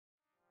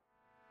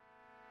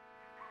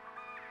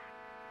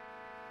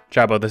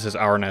Jabbo, this is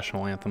our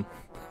national anthem.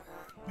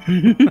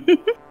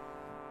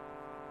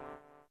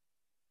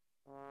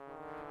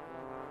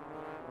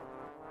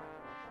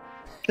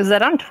 Is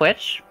that on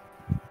Twitch?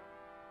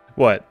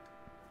 What?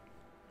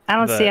 I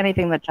don't see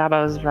anything that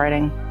Jabbo is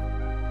writing.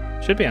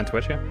 Should be on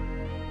Twitch, yeah.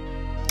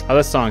 Oh,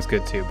 this song's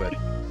good too, but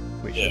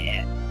we should.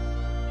 Yeah.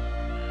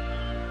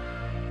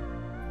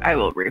 I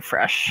will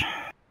refresh.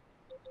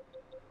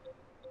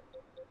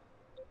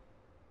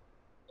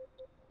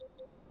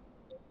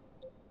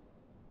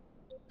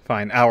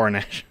 Fine,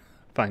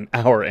 fine,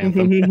 our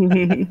anthem.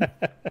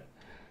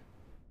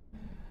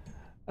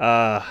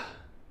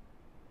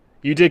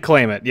 You did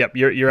claim it. Yep,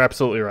 you're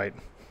absolutely right.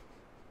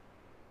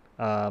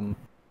 Let's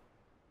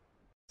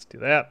do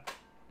that.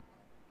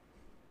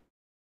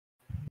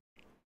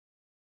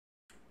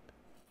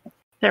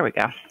 There we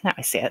go. Now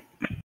I see it.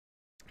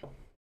 All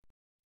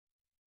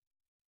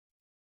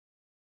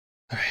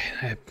right,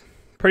 I'm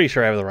pretty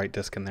sure I have the right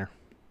disc in there.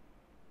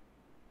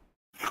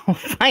 We'll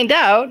find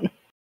out.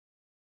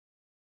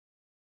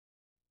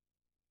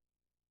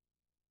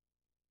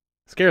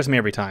 Scares me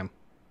every time.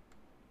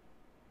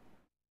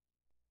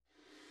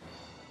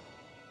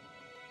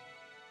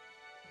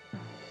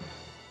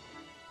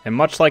 And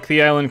much like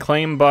the island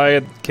claimed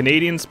by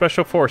Canadian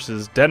Special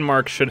Forces,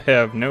 Denmark should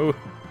have no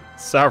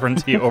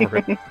sovereignty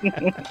over it.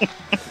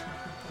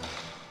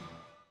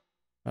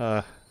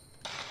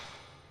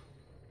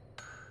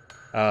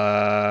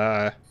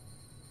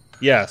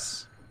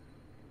 Yes.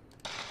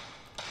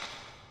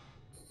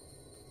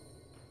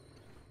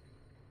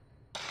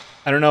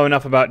 I don't know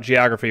enough about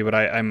geography, but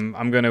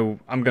I'm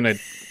gonna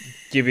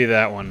give you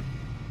that one.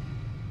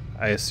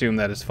 I assume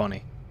that is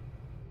funny.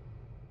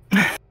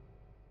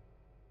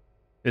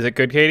 Is it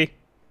good, Katie?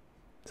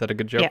 Is that a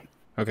good joke? Yeah.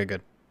 Okay,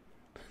 good.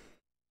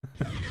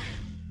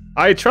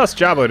 I trust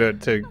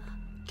Jabbo to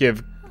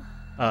give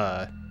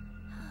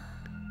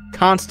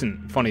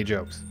constant funny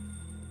jokes.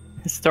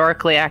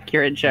 Historically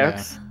accurate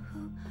jokes.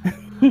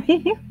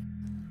 Yeah.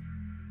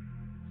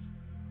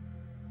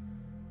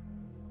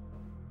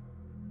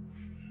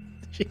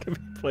 She can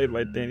be played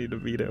by Danny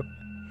DeVito.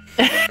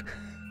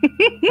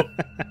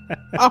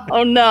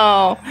 Oh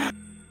no.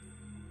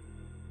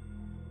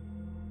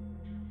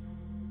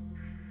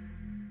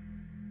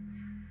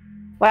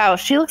 Wow,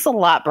 she looks a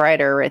lot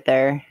brighter right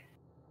there.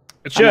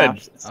 It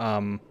should.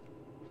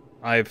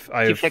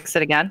 Did you fix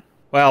it again?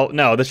 Well,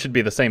 no, this should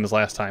be the same as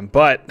last time,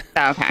 but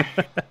Oh, okay.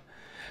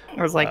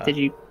 I was like, did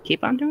you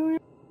keep on doing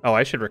it? oh,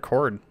 I should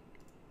record.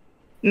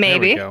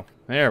 Maybe. There we go.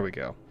 There we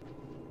go.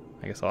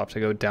 I guess I'll have to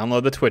go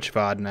download the Twitch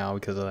VOD now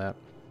because of that.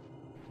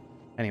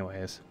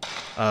 Anyways,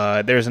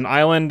 there's an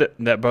island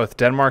that both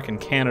Denmark and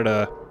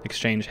Canada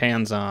exchange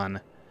hands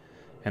on,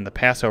 and the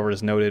Passover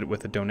is noted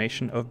with a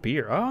donation of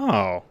beer.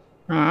 Oh.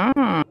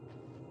 Oh.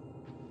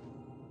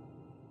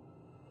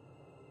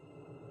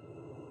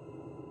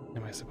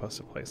 Am I supposed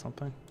to play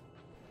something?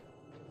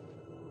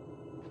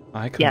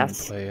 I couldn't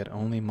play it.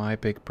 Only my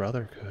big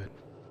brother could.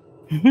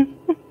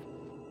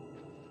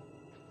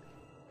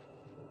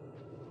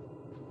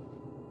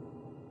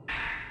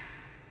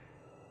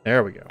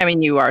 There we go. I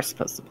mean, you are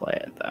supposed to play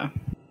it, though.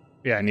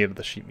 Yeah, I needed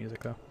the sheet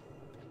music, though.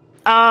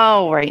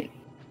 Oh, right.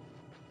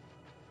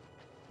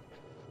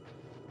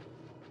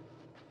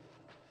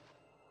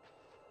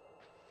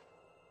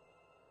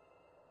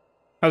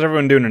 How's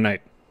everyone doing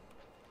tonight?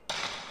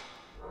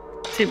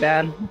 Too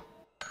bad.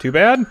 Too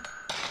bad?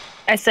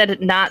 I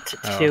said not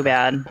too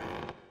bad.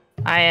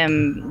 I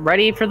am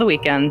ready for the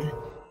weekend.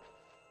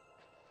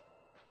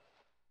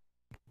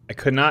 I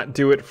could not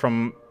do it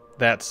from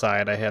that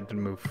side. I had to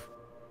move.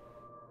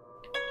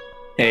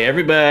 Hey,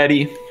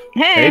 everybody.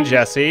 Hey,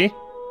 Jesse.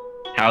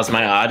 How's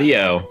my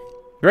audio?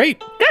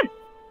 Great. Good.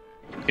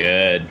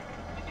 Good.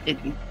 It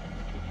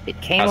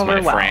came How's over my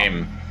well.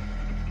 frame?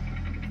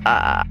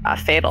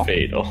 Fatal.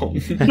 Fatal.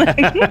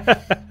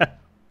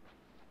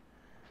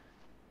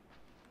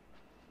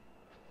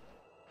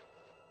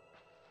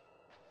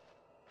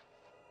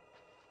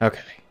 Okay.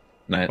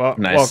 Nice, Well,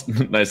 nice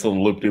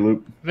little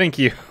loop-de-loop. Thank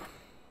you.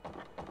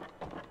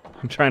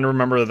 I'm trying to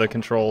remember the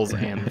controls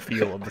and the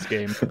feel of this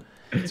game.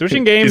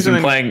 Switching games. He's been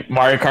and then playing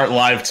Mario Kart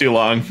Live too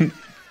long.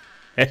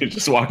 And he's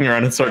just walking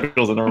around in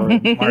circles in a room.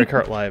 Mario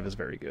Kart Live is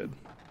very good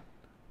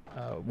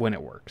when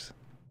it works.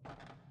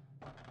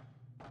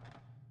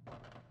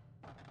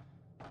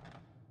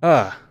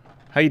 How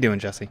you doing,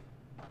 Jesse?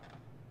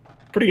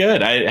 Pretty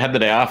good. I had the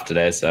day off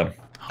today, so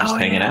just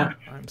hanging out.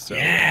 I'm so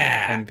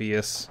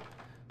envious.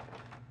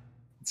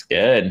 It's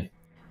good.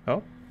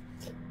 Oh.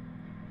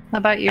 How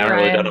about you, I haven't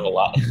really Ryan? done a whole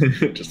lot.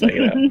 Just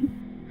hanging out.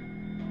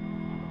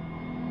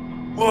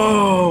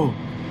 Whoa!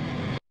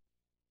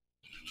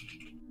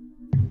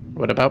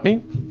 What about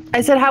me?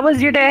 I said, how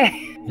was your day?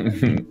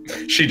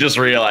 She just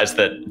realized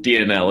that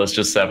DNL is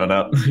just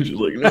 7-Up. She's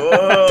like, no!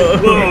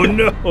 Oh,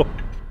 no!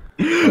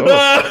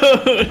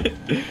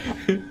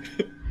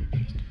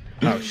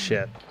 Oh,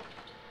 shit.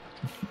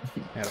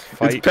 Had a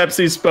fight. It's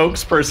Pepsi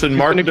spokesperson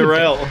Mark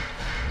Durrell.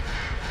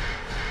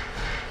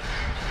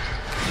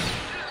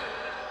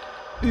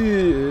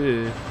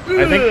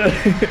 I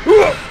think.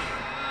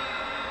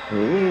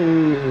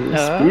 Ooh.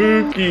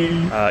 Spooky.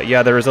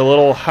 Yeah, there is a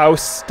little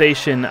house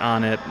station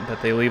on it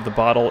that they leave the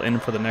bottle in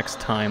for the next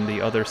time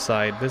the other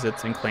side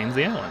visits and claims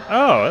the island.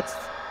 Oh,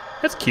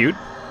 that's cute.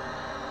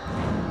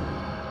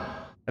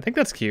 I think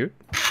that's cute.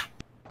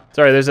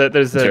 Sorry, there's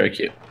Very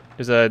cute.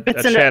 There's a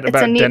chat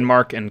about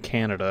Denmark and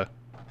Canada.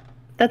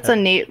 That's a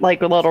neat,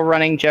 like, little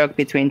running joke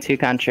between two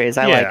countries.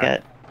 I like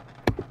it.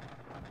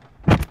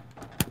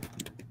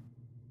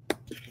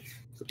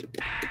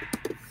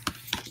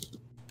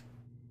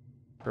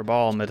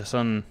 Herbal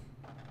medicine.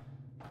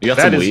 You got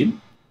some weed?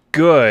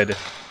 Good.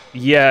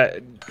 Yeah,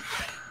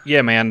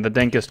 man, the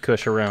dankest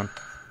kush around.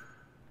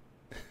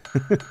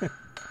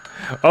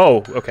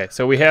 Oh, okay.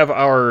 So we have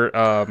our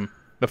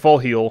the full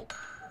heal,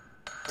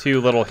 2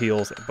 little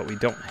heals, but we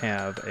don't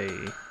have a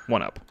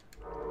 1-up.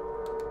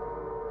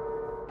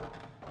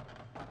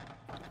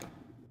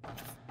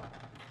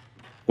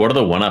 What are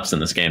the 1-ups in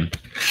this game?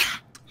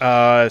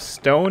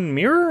 Stone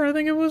mirror, I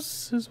think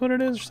is what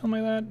it is, or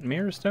something like that.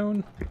 Mirror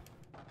stone.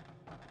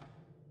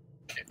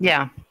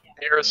 Yeah.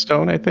 Mirror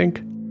stone, I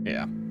think.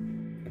 Yeah.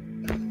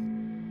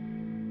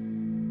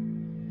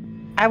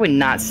 I would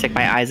not stick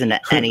my eyes into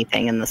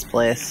anything in this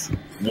place.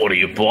 What are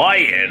you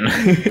buying?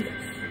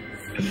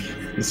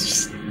 It's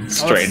just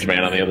strange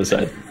man on the other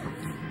side.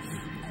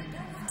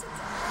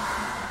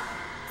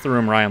 It's the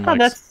room Ryan Oh, likes.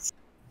 that's...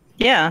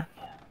 Yeah.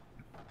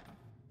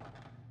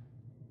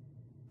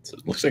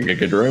 It looks like a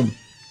good room.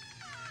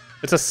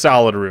 It's a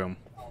solid room.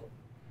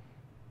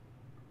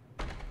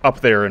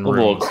 Up there in A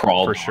little rooms,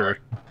 crawl for bar.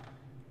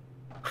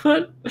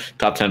 sure.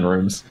 Top 10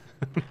 rooms.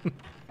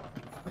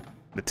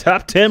 The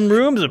top 10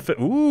 rooms.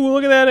 Ooh,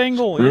 look at that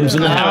angle. Rooms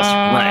in the house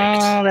Oh,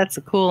 ranked. that's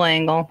a cool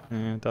angle.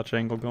 Yeah, Dutch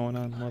angle going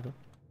on. Love it.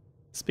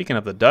 Speaking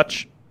of the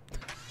Dutch,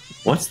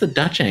 What's the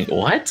Dutch angle?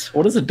 What?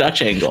 What is a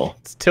Dutch angle?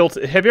 it's tilt.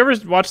 Have you ever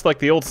watched like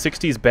the old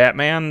 60s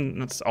Batman?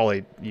 That's all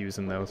they use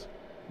in those.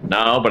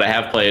 No, but I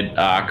have played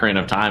Ocarina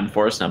of Time,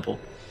 Forest Temple.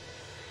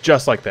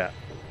 Just like that.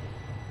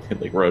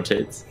 It like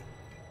rotates.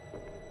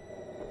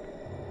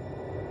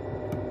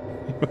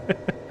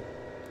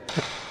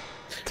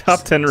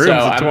 Top 10 rooms So,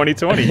 of I'm-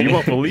 2020. You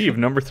won't believe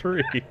number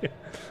 3.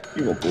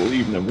 You won't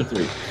believe number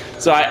 3.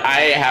 So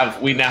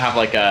we now have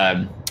like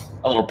a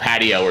little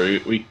patio where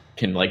we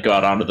can like go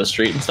out onto the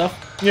street and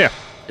stuff. Yeah.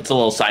 It's a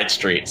little side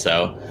street,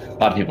 so a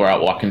lot of people are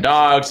out walking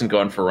dogs and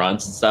going for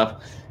runs and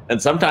stuff.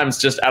 And sometimes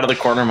just out of the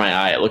corner of my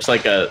eye, it looks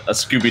like a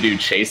Scooby-Doo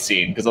chase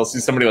scene, because I'll see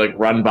somebody like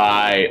run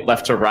by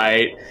left to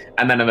right,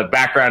 and then in the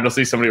background I'll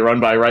see somebody run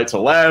by right to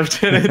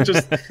left, and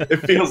it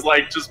feels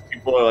like just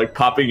people are like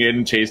popping in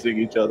and chasing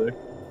each other.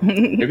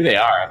 Maybe they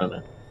are, I don't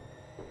know.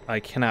 I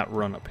cannot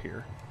run up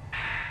here.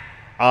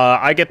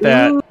 I get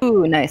that.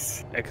 Ooh,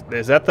 nice.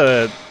 Is that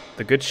the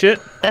good shit?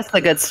 That's the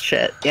good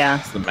shit, yeah.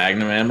 It's the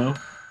Magnum ammo.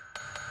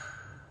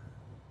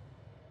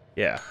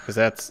 Yeah, because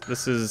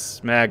this is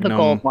The Magnum.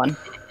 gold one.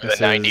 This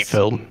The 90 is-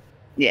 film.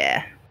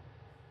 Yeah.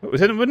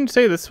 Wouldn't you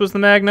say this was the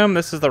Magnum?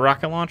 This is the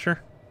rocket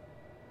launcher?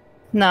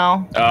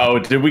 No. Oh,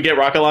 did we get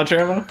rocket launcher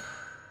ammo?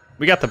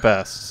 We got the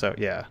best, so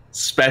yeah.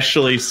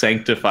 Specially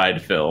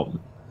sanctified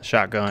film.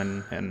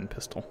 Shotgun and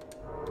pistol.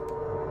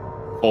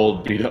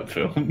 Old beat up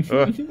film.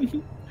 Ugh.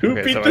 Who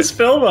Okay, beat so this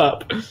film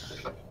up?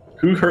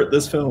 Who hurt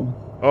this film?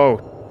 Oh,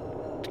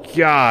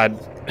 God.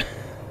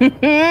 There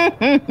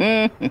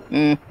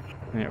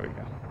we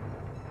go.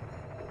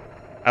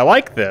 I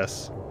like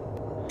this.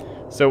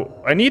 So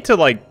I need to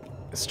like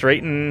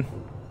straighten.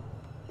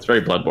 It's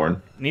very Bloodborne.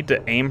 Need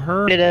to aim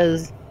her It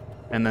is.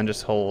 and then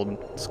just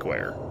hold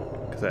square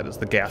because that is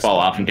the gas. Fall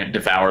off and get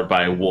devoured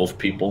by wolf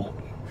people.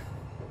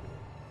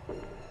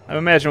 I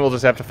imagine we'll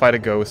just have to fight a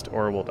ghost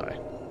or we'll die.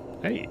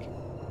 Hey.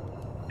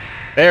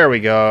 There we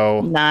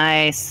go.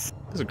 Nice.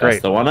 This is That's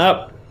great. the one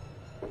up.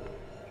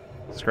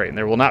 This is great. And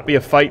there will not be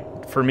a fight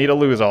for me to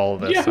lose all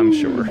of this, I'm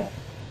Yahoo! sure.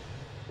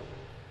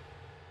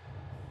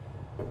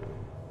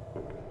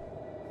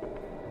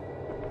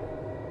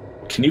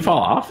 Can you fall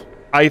off?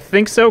 I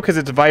think so because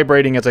it's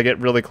vibrating as I get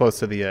really close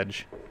to the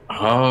edge.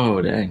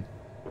 Oh, dang.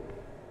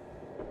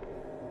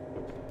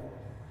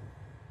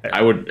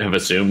 I would have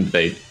assumed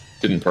they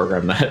didn't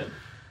program that.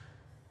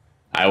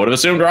 I would have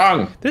assumed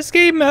wrong. This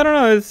game, I don't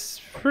know,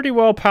 it's pretty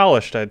well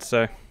polished, I'd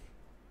say.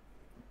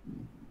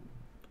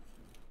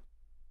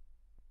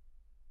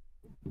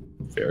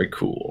 Very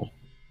cool.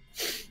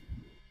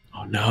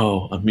 Oh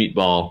no, a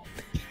meatball.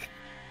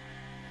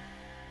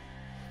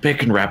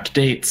 Bacon wrapped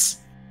dates.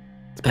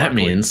 That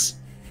means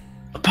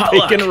a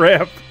potluck. Bacon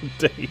wrap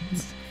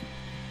dates.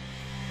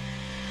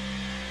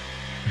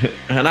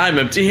 And I'm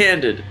empty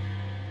handed.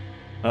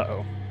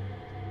 Uh-oh.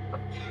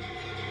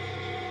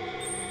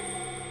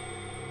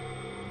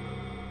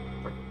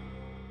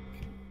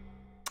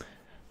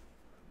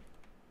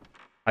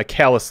 I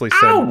callously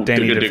said Ow!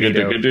 Danny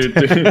DeVito.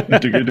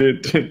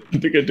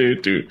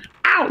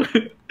 Ow!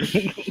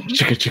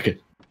 Chicka chicka.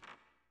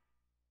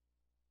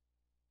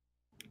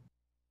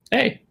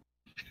 Hey,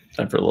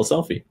 time for a little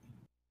selfie.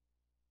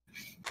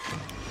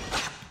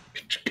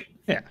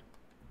 Yeah.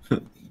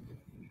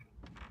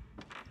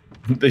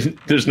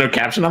 There's no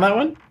caption on that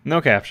one?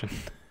 No caption.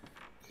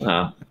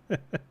 Oh.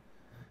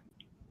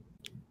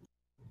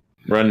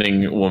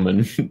 running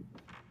woman.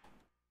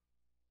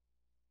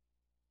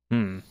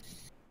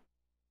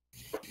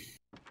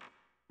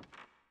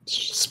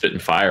 Spitting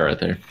fire right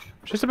there.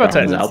 Just about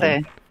Sounds to out.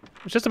 Say,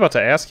 I was just about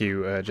to ask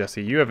you,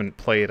 Jesse. You haven't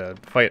played a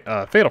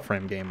Fatal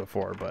Frame game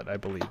before, but I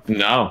believe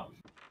No,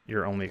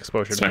 your only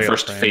exposure it's to my Fatal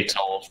first Frame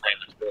Fatal Frame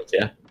experience.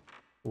 Yeah.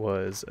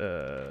 was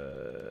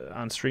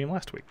on stream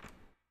last week.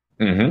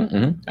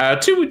 2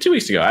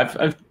 weeks ago.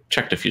 I've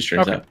checked a few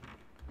streams Okay. out.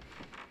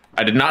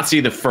 I did not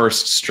see the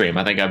first stream.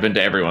 I think I've been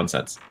to everyone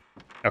since.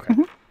 Okay.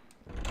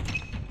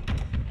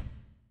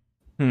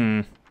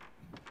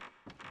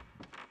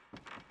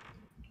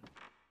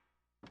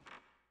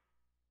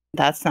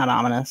 that's not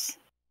ominous.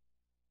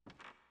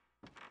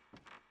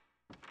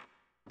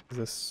 Is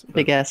this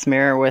Big ass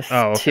mirror with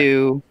Oh, okay.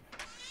 2.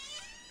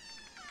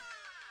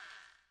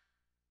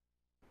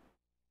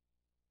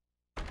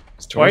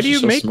 Why do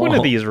you make one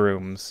of these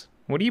rooms?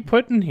 What do you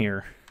put in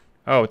here?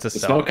 Oh, it's a The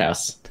cell.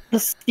 smokehouse.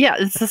 Yeah,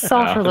 it's a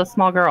cell for the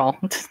small girl.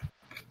 It's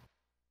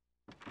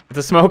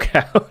a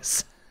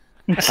smokehouse.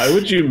 How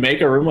would you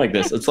make a room like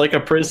this? It's like a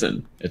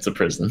prison. It's a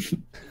prison.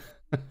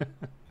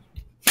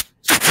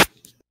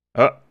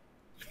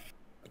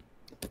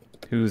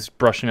 Who's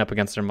brushing up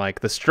against their mic?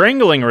 The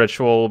strangling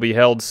ritual will be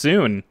held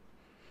soon.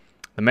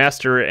 The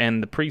master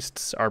and the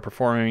priests are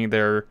performing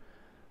their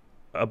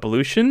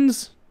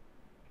ablutions.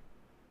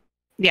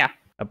 Yeah.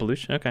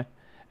 Ablution? Okay.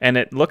 And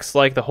it looks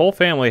like the whole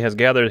family has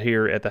gathered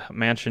here at the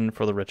mansion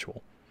for the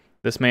ritual.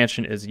 This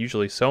mansion is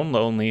usually so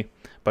lonely,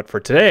 but for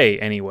today,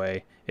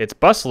 anyway, it's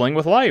bustling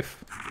with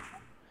life.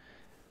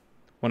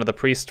 One of the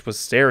priests was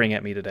staring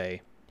at me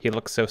today. He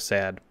looked so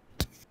sad.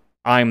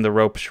 I'm the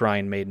rope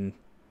shrine maiden.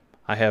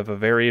 I have a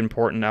very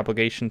important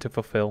obligation to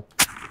fulfill.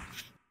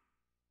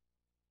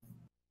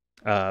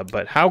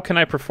 But how can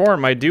I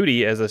perform my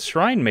duty as a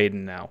shrine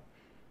maiden now?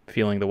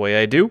 Feeling the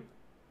way I do?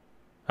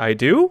 I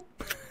do?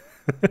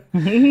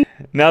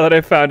 Now that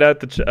I've found out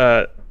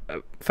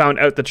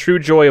the true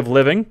joy of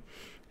living,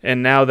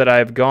 and now that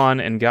I've gone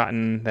and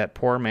gotten that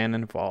poor man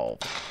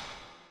involved.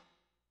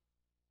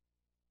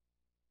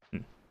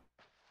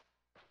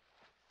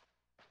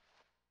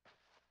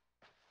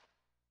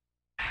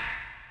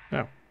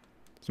 Oh,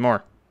 there's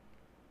more.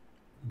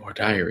 More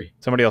diary.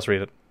 Somebody else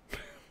read it.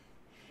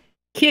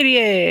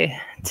 Kyrie!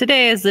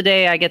 Today is the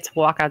day I get to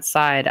walk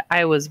outside.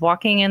 I was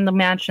walking in the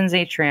mansion's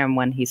atrium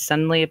when he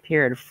suddenly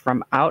appeared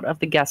from out of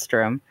the guest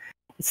room.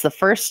 It's the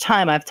first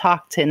time I've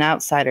talked to an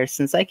outsider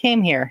since I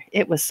came here.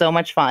 It was so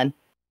much fun.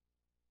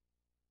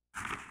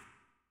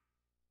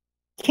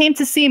 He came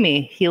to see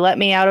me. He let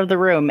me out of the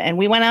room and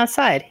we went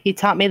outside. He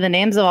taught me the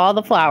names of all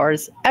the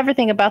flowers.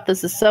 Everything about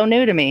this is so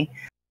new to me.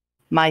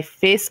 My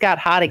face got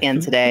hot again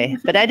today,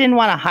 but I didn't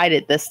want to hide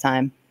it this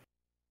time.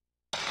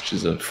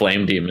 She's a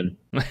flame demon.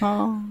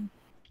 Oh,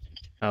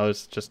 Oh,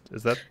 it's just,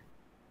 is that?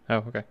 Oh,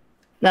 okay.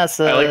 that's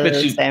the I like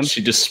that same.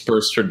 she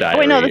dispersed her Oh, diary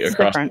wait, no, this is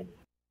across. different.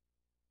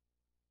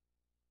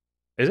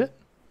 Is it?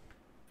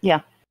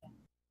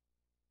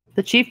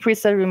 The chief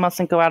priest said we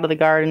mustn't go out of the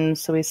garden,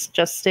 so we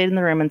just stayed in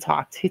the room and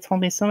talked. He told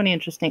me so many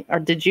interesting... Or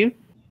did you?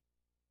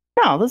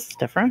 No, this is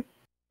different.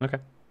 Okay.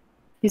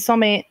 He told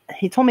me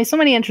so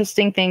many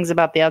interesting things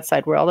about the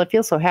outside world. I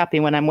feel so happy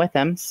when I'm with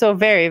him. So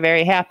very,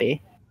 very happy.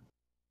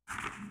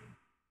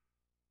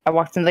 I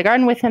walked in the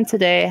garden with him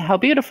today. How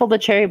beautiful the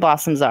cherry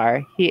blossoms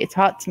are. He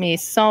taught me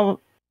so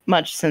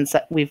much since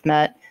we've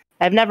met.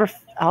 I never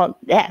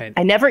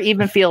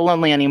even feel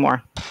lonely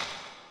anymore.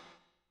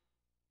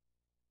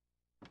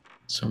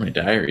 So many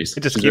diaries.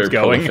 It just She's keeps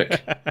very going.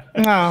 prolific.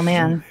 Oh,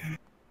 man.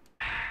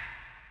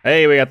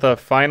 Hey, we got the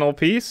final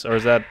piece, or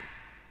is that?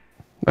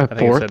 I think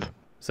Fourth. it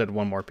said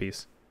one more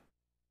piece.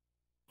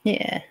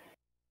 Yeah.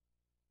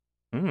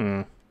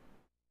 Hmm.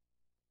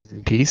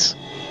 Peace.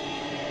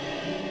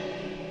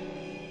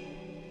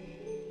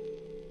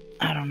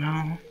 I don't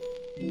know.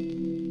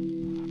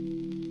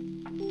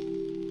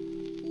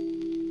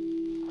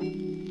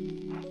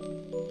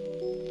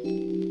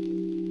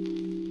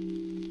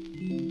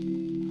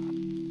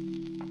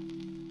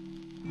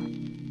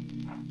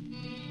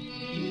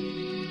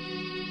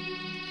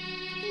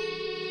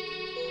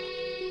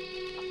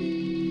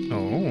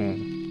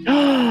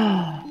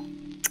 Oh.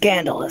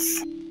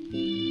 Scandalous.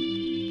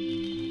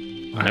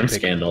 I'm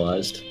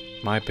scandalized.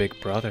 My big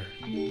brother.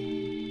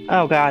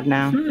 Oh, God,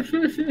 no.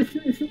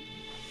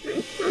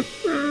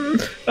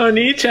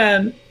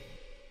 Oni-chan.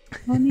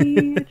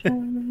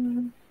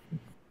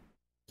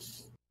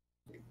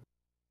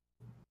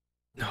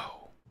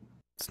 No,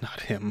 it's not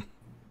him.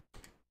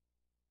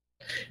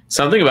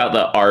 Something about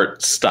the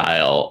art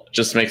style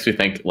just makes me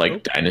think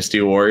like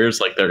Dynasty Warriors,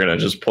 like they're gonna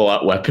just pull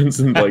out weapons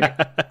and like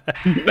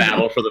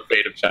battle for the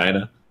fate of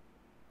China.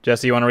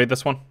 Jesse, you want to read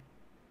this one?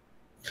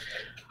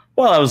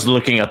 While I was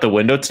looking out the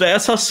window today, I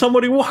saw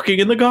somebody walking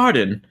in the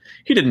garden.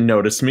 He didn't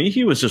notice me.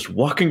 He was just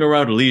walking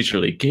around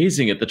leisurely,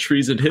 gazing at the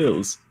trees and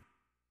hills.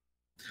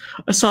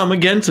 I saw him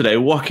again today,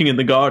 walking in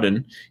the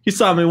garden. He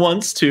saw me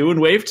once, too, and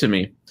waved to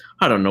me.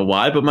 I don't know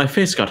why, but my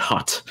face got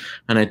hot,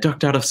 and I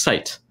ducked out of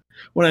sight.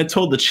 When I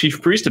told the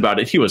chief priest about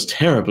it, he was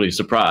terribly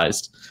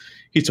surprised.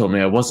 He told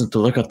me I wasn't to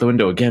look out the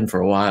window again for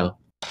a while.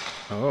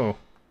 Oh.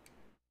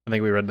 I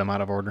think we read them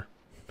out of order.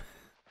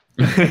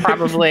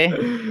 Probably.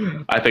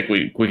 I think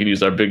we can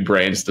use our big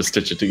brains to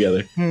stitch it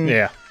together.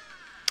 Yeah.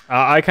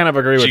 I kind of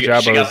agree with She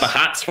got the Jabbo's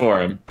hots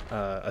for him.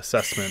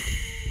 assessment.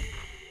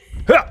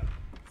 Ha!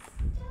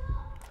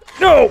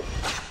 No!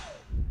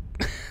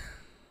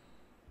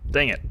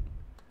 Dang it. I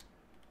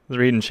was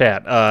reading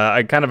chat.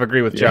 I kind of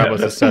agree with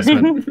Jabbo's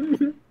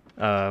assessment.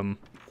 Well,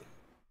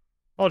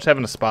 just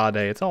having a spa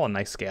day. It's all a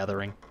nice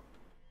gathering.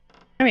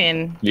 I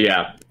mean,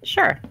 Yeah,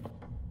 sure.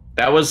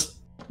 that was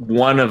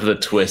one of the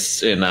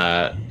twists in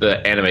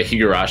the anime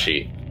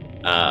Higurashi.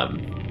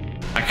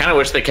 I kind of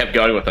wish they kept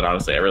going with it.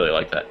 Honestly, I really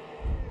like that.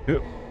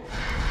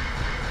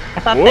 I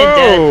thought they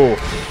did. Whoa!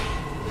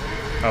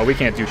 Oh, we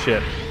can't do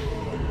shit.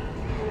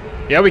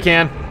 Yeah, we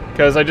can,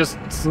 because I just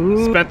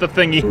spent the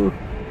thingy.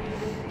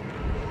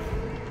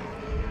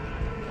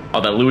 Oh,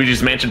 that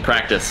Luigi's Mansion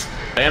practice.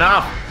 Paying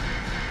off.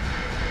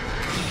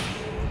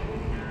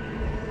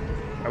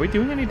 Are we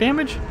doing any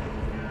damage?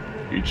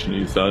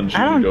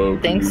 I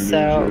don't think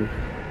so.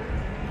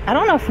 I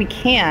don't know if we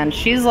can.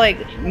 She's like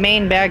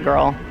main bad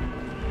girl.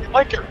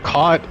 Like you're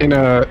caught in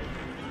a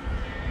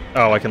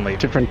Oh, I can leave.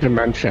 different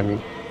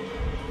dimension.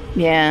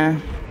 Yeah.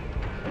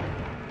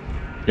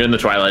 You're in the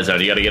Twilight Zone.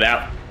 You got to get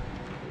out.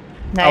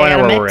 Now Oh, I you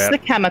know gotta where we're mix at. the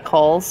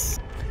chemicals.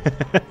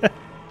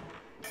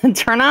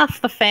 Turn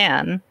off the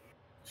fan.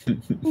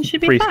 You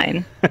should be Priest.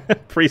 fine.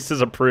 Priest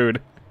is a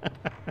prude.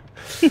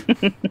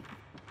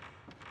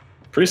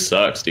 Priest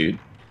sucks, dude.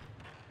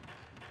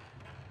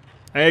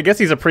 I guess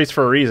he's a priest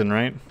for a reason,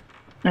 right?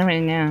 I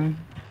mean, yeah.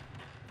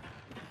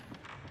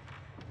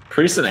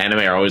 Priests in anime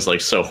are always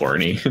like so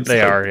horny. It's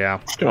They like, are, yeah.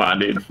 Come on,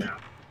 dude.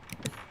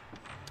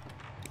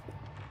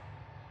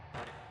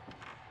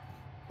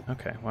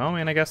 Okay, well, I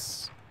mean, I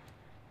guess...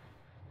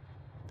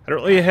 I don't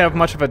really have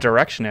much of a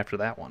direction after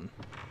that one.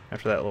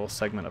 After that little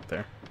segment up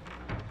there.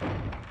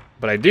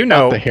 But I do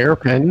know... The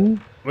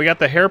hairpin. We got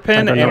the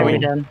hairpin, I don't and know. we We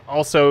did.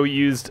 also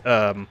used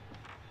our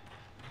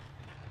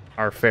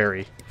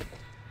fairy.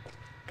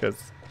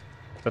 Because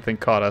the thing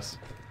caught us.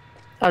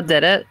 Oh,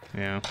 did it?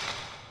 Yeah.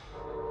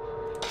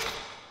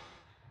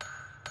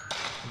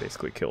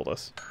 Basically killed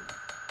us.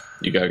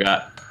 You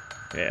got.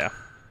 Yeah.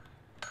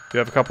 Do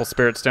have a couple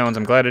spirit stones.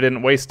 I'm glad I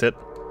didn't waste it.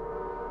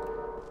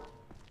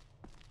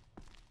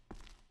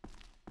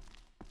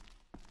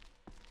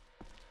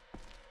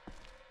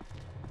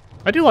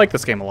 I do like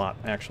this game a lot,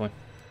 actually.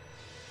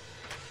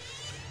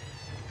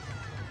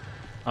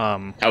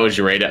 How would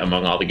you rate it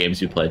among all the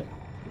games you played?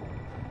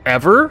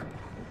 Ever?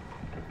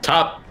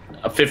 Top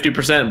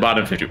 50%,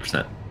 bottom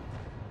 50%.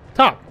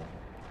 Top.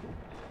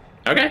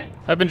 Okay.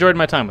 I've enjoyed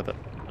my time with it.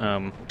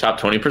 Top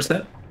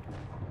 20%.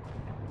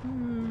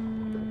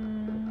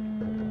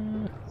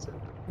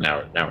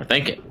 Now we're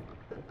thinking.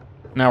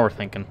 Now we're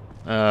thinking.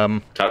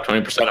 Top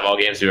 20% of all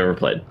games you've ever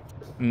played.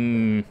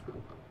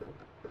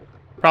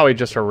 Probably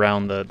just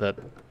around that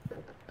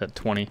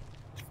 20.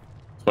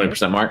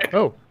 20% mark.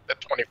 Oh, The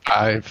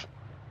 25.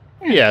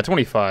 yeah,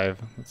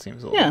 25. That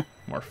seems a little Yeah.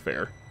 more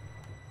fair.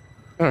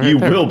 You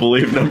will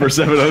believe number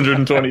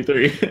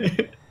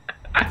 723.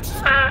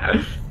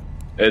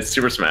 It's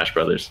Super Smash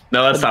Brothers.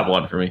 No, that's top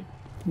 1 for me.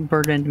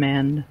 Burdened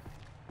man.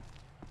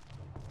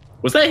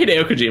 Was that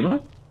Hideo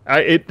Kojima?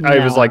 I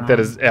was like, that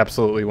No. is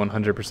absolutely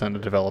 100% a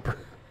developer.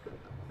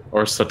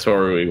 Or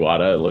Satoru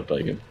Iwata? It looked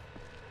like him.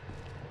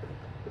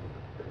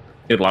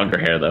 He had longer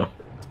hair, though.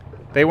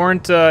 They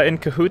weren't in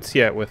cahoots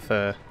yet with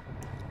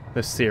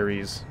this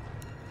series.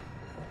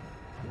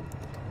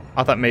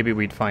 I thought maybe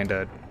we'd find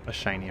a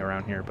shiny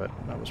around here, but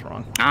that was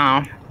wrong.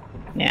 Oh.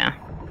 Yeah.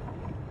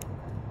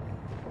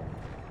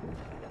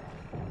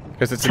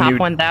 Because it's a Top new...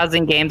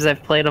 1,000 games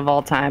I've played of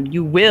all time.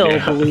 You will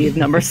Yeah. believe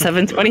number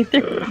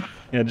 723.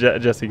 Yeah,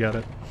 Jesse got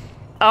it.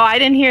 Oh, I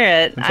didn't hear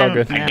it. It's all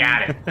good. yeah. I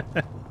got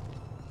it.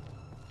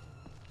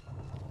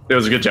 It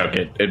was a good joke.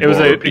 It was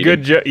a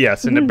good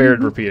yes, and it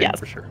bared repeating Yes.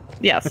 for sure.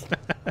 Yes.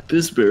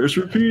 This bears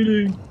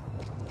repeating.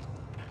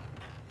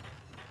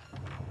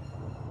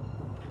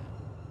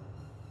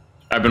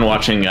 I've been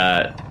watching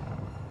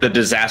The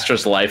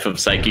Disastrous Life of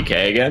Psyche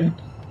K again.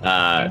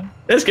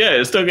 It's good.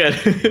 It's still good.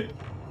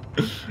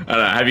 I don't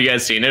know. Have you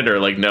guys seen it or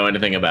like know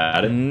anything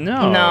about it?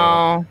 No.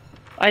 No.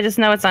 I just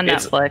know it's on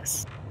It's-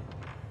 Netflix.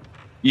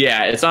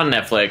 Yeah, it's on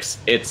Netflix.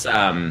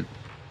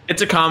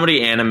 It's a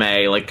comedy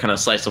anime, like kind of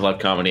slice of life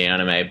comedy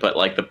anime, but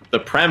like the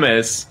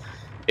premise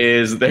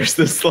is there's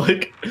this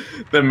like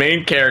the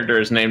main character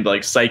is named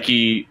like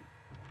Psyche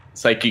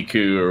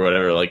Ku or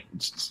whatever, like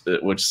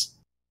which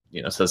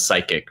says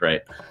psychic,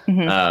 right?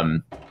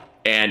 Mhm.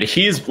 And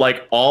he's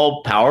like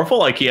all powerful,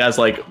 like he has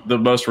like the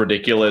most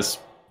ridiculous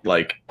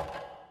like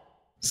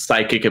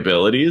psychic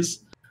abilities.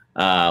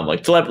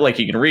 Like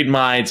he can read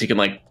minds, he can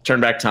like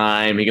turn back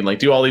time, he can like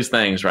do all these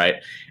things, right?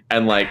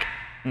 And like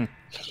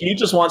he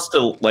just wants to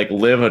like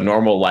live a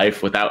normal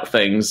life without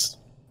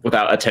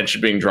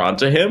attention being drawn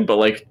to him, but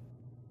like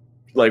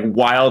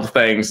wild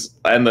things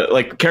and the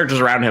like characters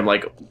around him,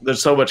 like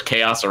there's so much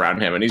chaos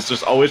around him, and he's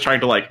just always trying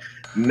to like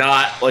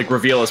not like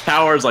reveal his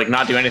powers, like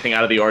not do anything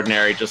out of the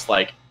ordinary, just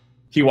like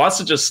he wants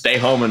to just stay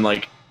home and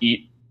like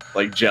eat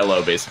like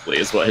Jello, basically,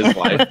 is what his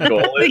life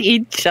goal is.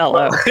 Eat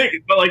Jello.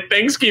 But like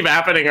things keep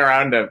happening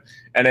around him,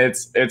 and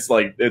it's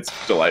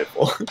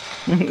delightful.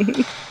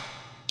 That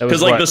was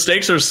Because like what? the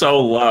stakes are so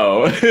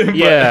low, but-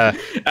 Yeah.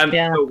 and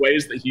Yeah. the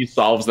ways that he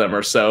solves them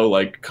are so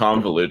like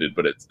convoluted,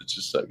 but it's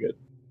just so good.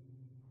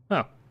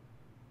 Oh.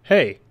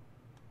 Hey.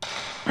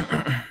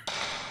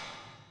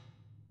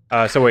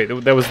 So wait,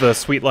 that was the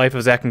Sweet Life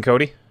of Zack and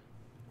Cody?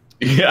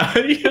 Yeah,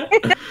 yeah.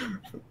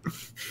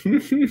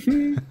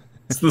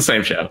 It's the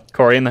same show.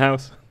 Corey in the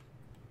house?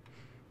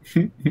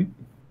 King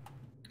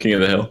of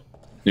the Hill,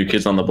 New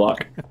Kids on the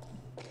Block,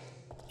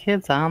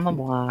 Kids on the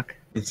block.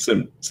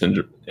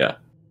 Syndrome. Yeah.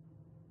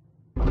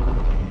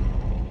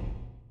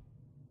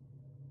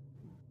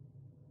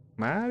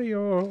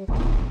 Mario.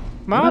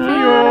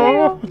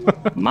 Mario.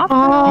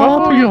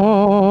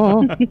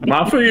 Mario.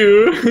 Ma for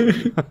you.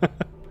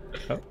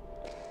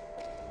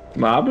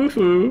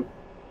 Mabufu.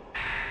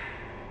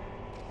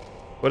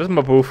 What is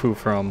Mabufu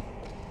from?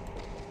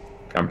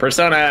 From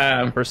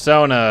Persona.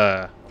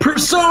 Persona.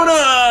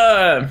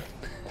 Persona.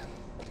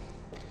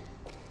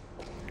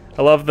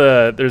 I love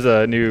there's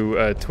a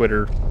new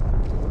Twitter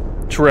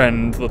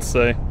trend, let's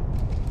say.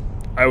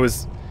 I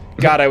was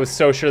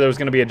so sure there was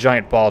going to be a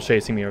giant ball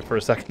chasing me for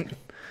a second.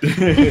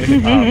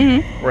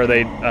 Where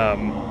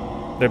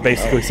they're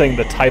basically saying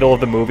the title of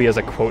the movie as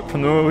a quote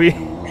from the movie.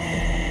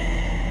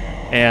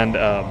 And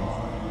it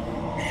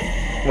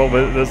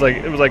was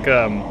like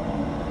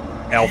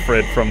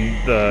Alfred from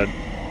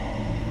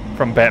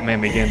Batman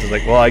Begins is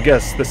like, well, I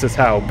guess this is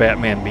how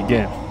Batman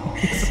begins.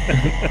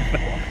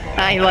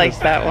 I like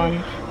that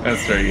one.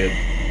 That's very good.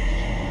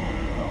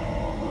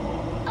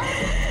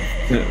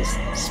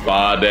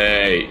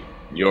 Spade,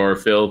 you're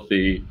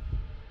filthy.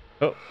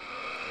 Oh.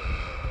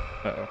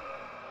 Uh-oh.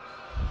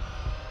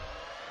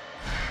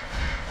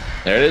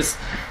 There it is.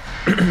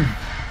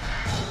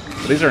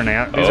 These are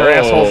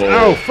assholes. Oh.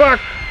 Oh, fuck!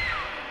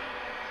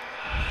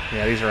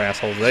 Yeah, these are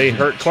assholes. They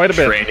hurt quite a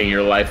bit. Draining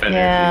your life energy.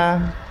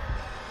 Yeah.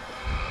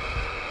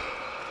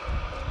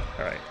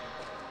 Alright.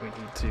 We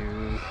need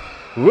to...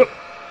 Whoop!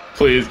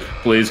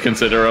 Please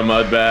consider a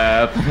mud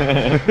bath.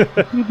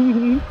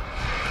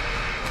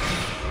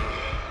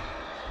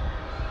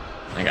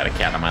 I got a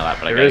cat on my lap,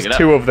 but I There gotta is get up.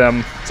 two of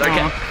them. Sorry,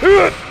 cat.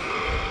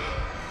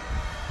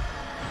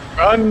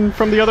 Run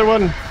from the other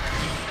one.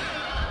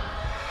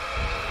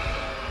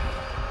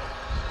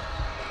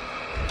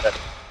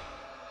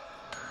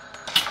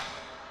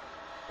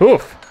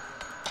 Oof!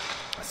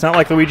 It's not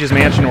like Luigi's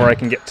Mansion where I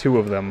can get two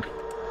of them.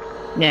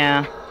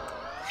 Yeah.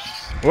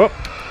 Whoop!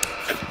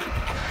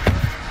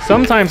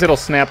 Sometimes it'll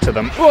snap to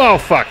them. Oh,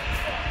 fuck!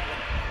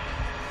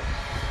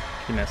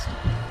 He missed.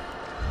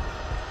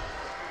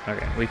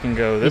 Okay, we can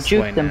go this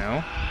juked way them.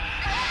 now.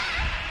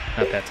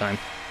 Not that time.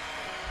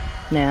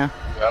 Yeah.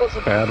 That was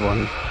a bad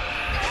one.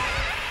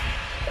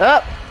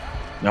 Up.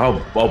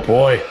 Oh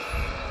boy.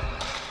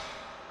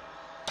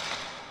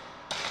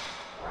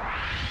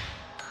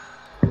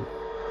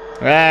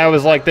 I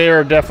was like, they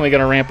are definitely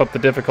going to ramp up the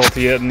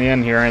difficulty in the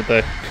end here, aren't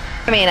they?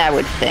 I mean, I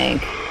would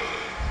think.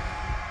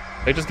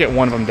 If I just get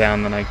one of them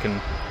down, then I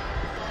can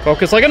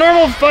focus like a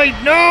normal fight.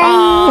 No!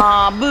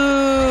 Aw,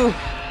 boo!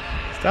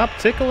 Stop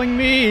tickling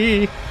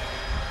me!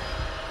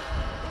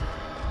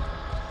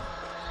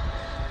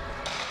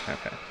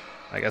 Okay.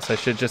 I guess I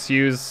should just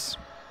use...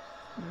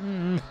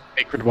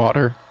 Sacred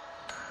water.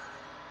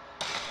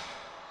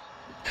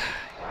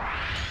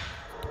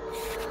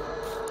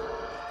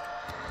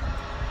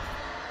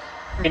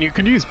 I mean, you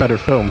could use better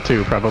film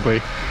too, probably.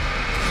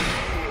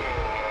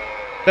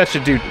 That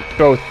should do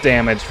both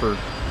damage for...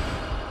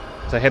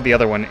 Because I had the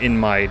other one in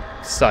my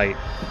sight.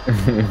 I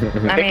mean,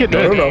 it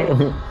maybe.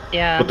 know.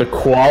 Yeah. But the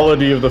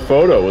quality of the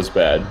photo was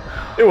bad.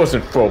 It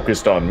wasn't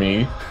focused on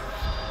me.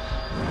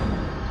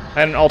 I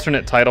had an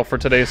alternate title for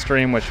today's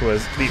stream, which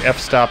was The F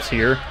Stops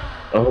Here.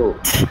 Oh.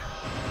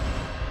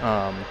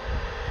 Um,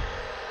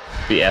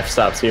 The F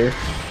stops here.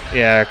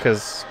 yeah,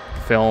 because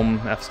film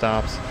F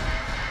stops.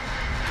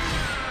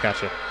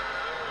 Gotcha.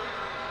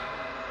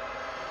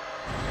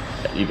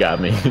 You got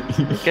me.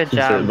 Good You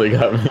job. certainly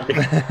got me.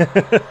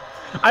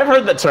 I've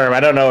heard the term. I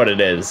don't know what it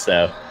is,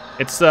 so.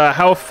 It's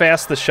how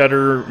fast the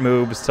shutter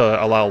moves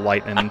to allow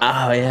light in.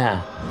 Oh,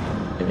 yeah.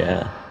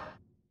 Yeah.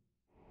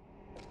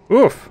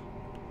 Oof!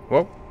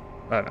 Whoa.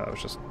 Oh, no, that was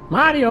just...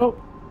 Mario.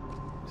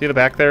 See the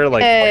back there?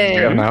 Like, Hey.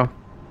 Yeah, now.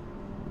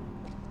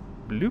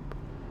 bloop?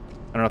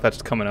 I don't know if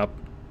that's coming up.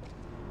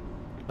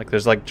 Like,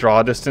 there's like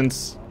draw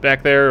distance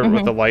back there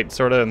with the light,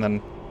 sort of, and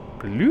then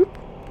bloop?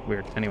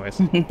 Weird. Anyways.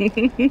 I'm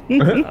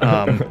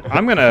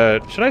gonna...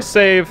 Should I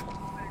save?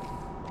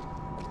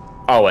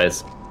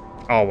 Always.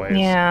 Always.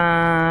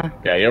 Yeah.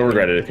 Yeah, you'll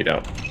regret it if you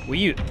don't.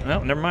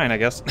 Well, never mind, I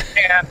guess.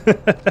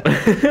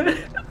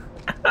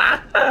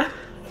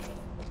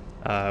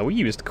 We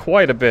used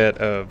quite a bit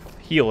of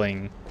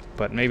healing,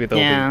 but maybe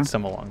there'll be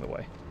some along the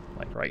way.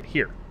 Like right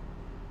here.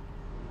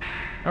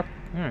 Oh,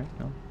 alright,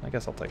 well, I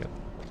guess I'll take it.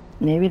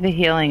 Maybe the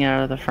healing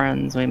are the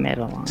friends we made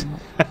along.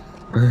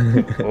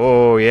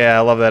 Oh, yeah,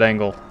 I love that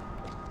angle.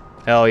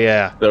 Hell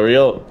yeah. The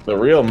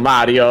real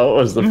Mario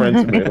was the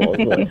friends who made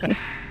it.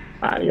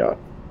 Mario.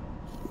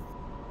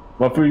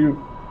 What for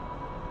you?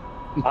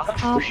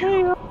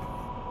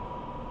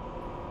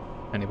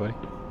 Anybody?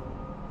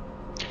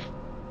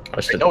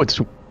 I No, it's.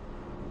 Go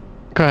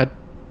ahead.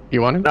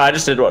 You want to? No, I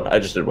just did one.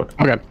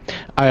 Okay.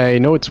 I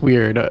know it's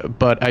weird,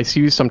 but I see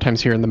you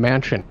sometimes here in the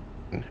mansion.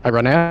 I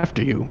run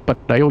after you, but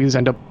I always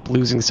end up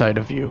losing sight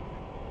of you.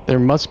 There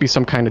must be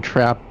some kind of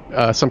trap,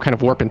 some kind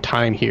of warp in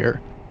time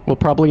here. We'll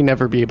probably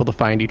never be able to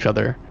find each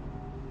other.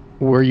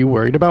 Were you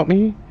worried about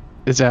me?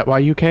 Is that why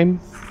you came?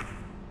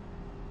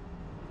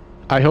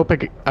 I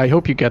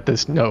hope you get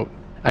this note.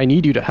 I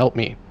need you to help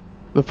me.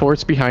 The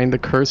force behind the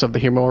curse of the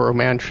Himuro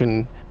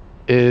Mansion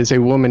is a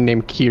woman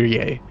named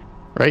Kyrie,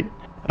 right?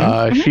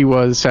 She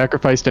was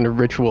sacrificed in a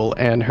ritual,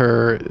 and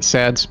her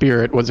sad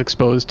spirit was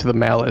exposed to the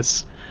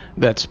malice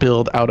that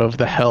spilled out of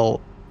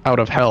hell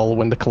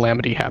when the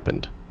calamity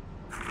happened.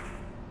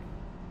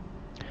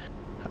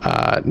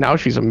 Now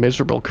she's a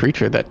miserable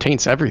creature that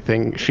taints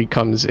everything she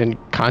comes in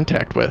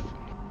contact with.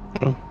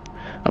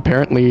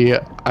 Apparently,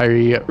 I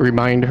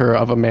remind her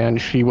of a man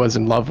she was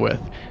in love with,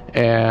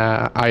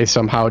 and I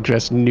somehow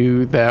just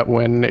knew that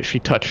when she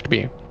touched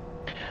me.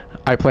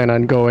 I plan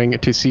on going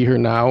to see her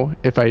now.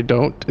 If I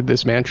don't,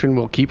 this mansion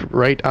will keep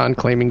right on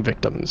claiming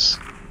victims.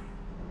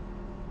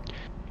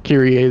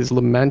 Kyrie's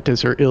lament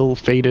is her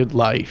ill-fated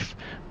life,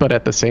 but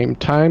at the same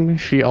time,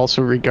 she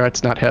also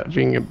regrets not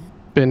having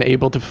been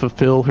able to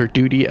fulfill her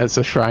duty as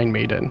a shrine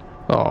maiden.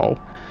 Oh.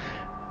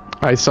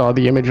 I saw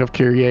the image of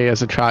Kyrie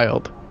as a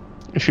child.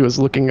 She was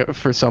looking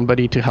for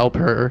somebody to help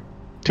her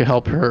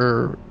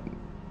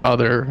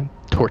other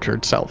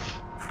tortured self.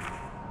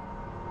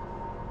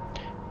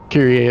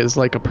 Kyrie is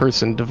like a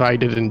person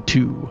divided in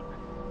two.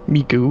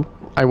 Miku,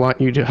 I want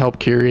you to help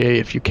Kyrie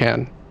if you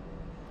can.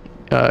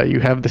 You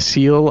have to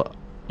seal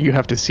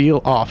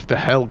off the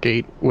Hell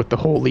Gate with the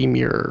Holy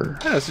Mirror.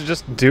 Yeah, this is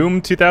just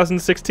Doom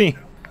 2016.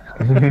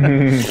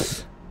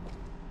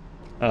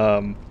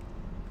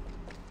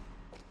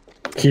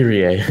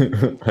 Kyrie,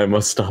 I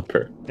must stop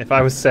her. If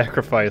I was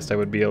sacrificed, I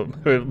would be a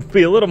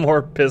little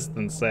more pissed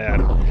than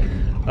sad.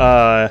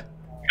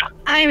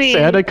 I mean,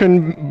 Sad I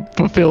couldn't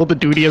fulfill the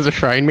duty as a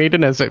shrine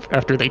maiden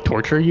after they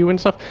torture you and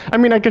stuff. I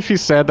mean, I guess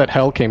she's sad that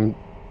hell came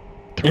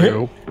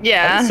through.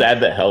 yeah. I'm sad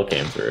that hell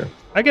came through.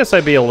 I guess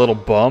I'd be a little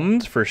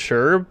bummed for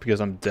sure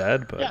because I'm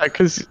dead. But Yeah,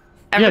 because you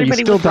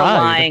Everybody still was died,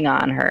 relying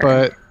on her.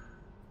 but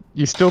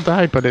you still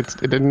died, but it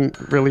didn't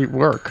really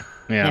work.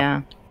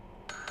 yeah.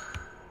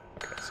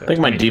 I think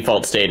my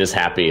default state is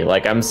happy.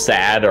 Like, I'm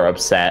sad or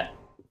upset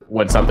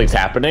when something's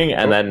happening,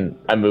 and then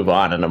I move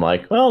on, and I'm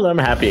like, well, I'm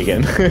happy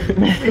again.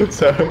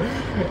 So,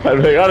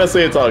 I'm like,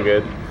 honestly, it's all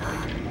good.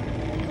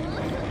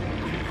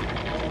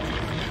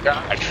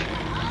 Gosh.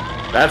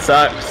 That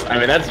sucks. I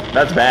mean, that's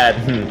bad.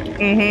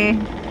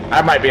 Mm-hmm.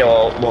 I might be a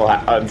little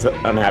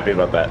unhappy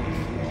about that.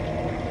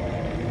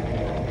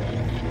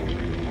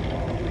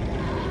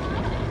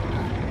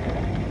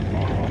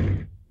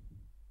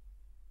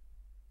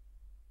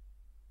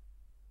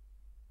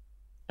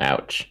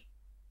 Ouch.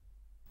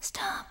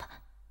 Stop.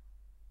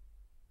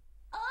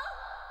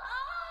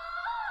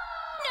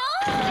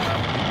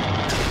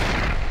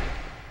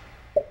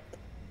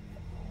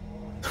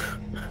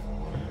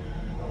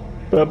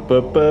 No.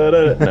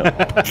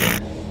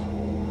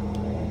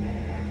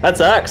 That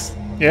sucks.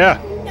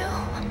 Yeah.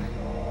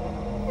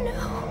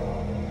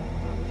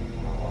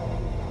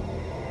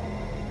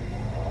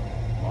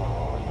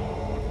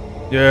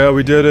 Yeah,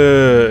 we did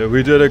it.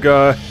 We did it,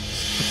 guy.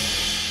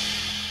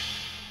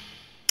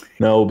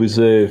 Now we'll be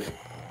safe.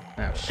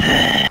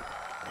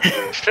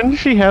 Shouldn't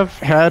she have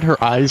had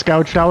her eyes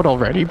gouged out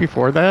already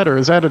before that, or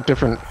is that a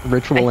different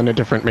ritual in a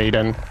different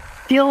maiden?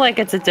 Feel like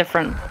it's a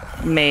different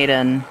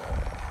maiden.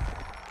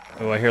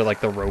 Oh, I hear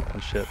like the rope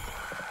and shit.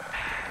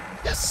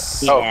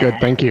 Yes. Oh, good,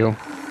 thank you.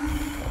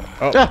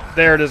 Oh, Ah.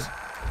 there it is.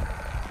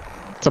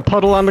 It's a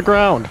puddle on the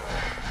ground.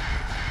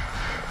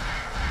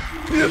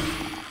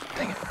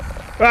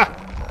 Ah!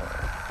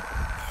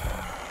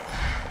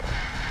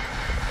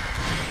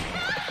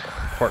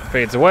 Port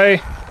fades away.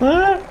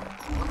 What?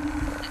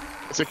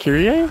 Is it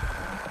Kyrie?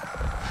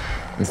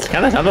 It's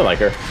kind of sounded like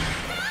her.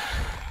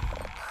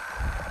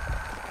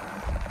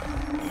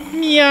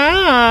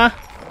 Yeah.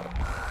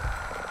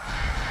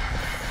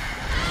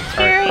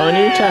 On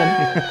your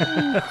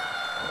turn.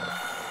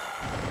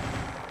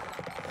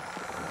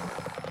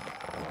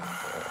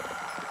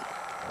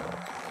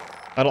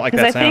 I don't like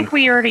Because that I sound. think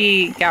we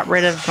already got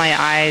rid of my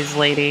eyes,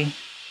 lady.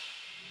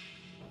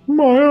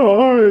 My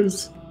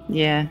eyes.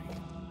 Yeah.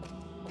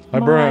 My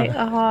My brain.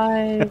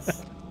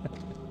 eyes.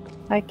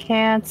 I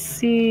can't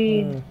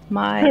see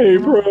my Hey,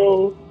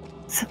 bro.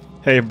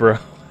 Hey, bro.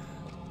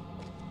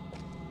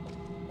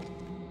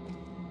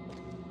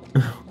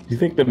 You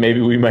think that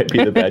maybe we might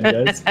be the bad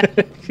guys?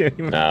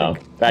 No,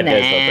 bad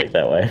guys don't think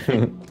that way.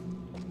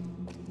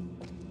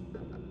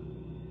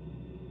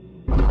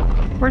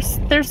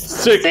 They're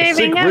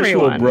saving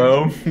everyone.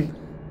 bro.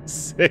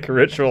 Sick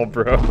ritual,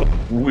 bro.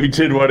 We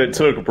did what it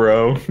took,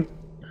 bro.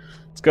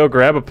 Let's go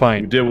grab a We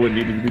pint. did what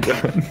needed to be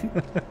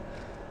done.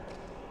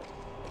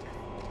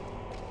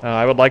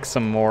 I would like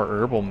some more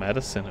herbal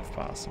medicine if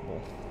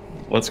possible.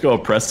 Let's go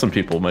oppress some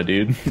people, my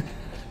dude.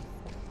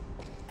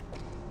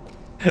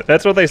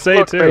 That's what they say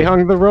Look, too. they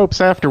hung the ropes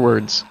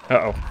afterwards.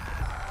 Uh-oh.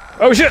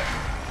 Oh shit!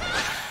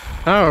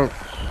 Oh,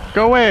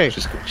 go away.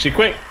 She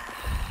quit.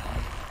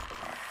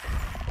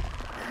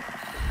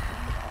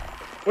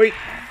 Wait,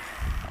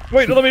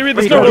 let me read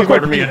the Wait, story real What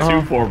quick. order me a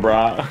 2-4,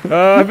 brah?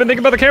 I've been thinking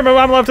about the camera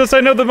Mom left us. I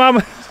know the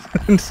mom.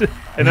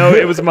 I know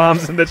it was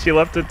Mom's and that she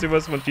left it to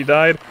us when she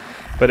died,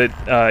 but it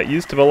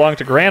used to belong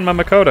to Grandma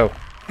Makoto.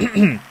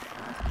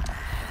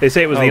 They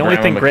say it was Oh, the only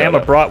Grandma thing Grandma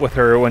Makoto. brought with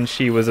her when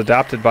she was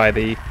adopted by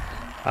the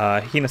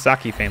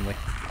Hinasaki family.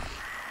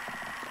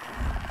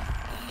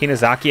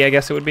 Hinazaki, I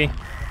guess it would be.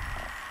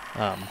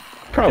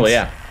 Probably,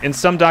 yeah. In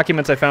some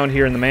documents I found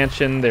here in the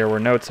mansion, there were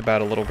notes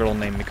about a little girl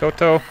named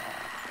Mikoto,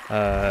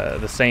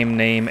 the same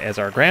name as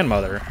our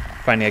grandmother,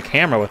 finding a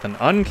camera with an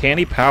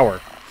uncanny power.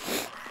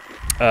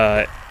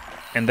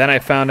 And then I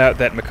found out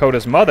that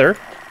Makoto's mother,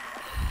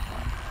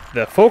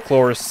 the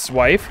folklorist's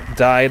wife,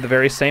 died the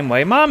very same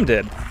way Mom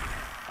did.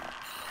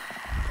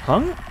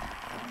 Hung?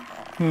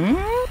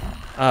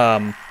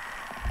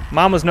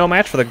 Mom was no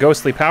match for the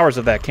ghostly powers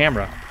of that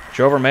camera.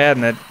 Drove her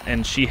mad,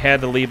 and she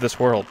had to leave this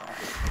world.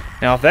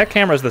 Now, if that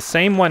camera is the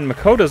same one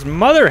Makoto's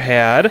mother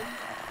had...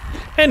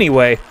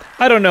 Anyway,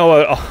 I don't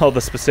know all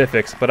the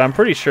specifics, but I'm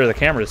pretty sure the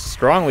camera is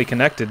strongly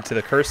connected to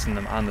the curse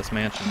on this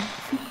mansion.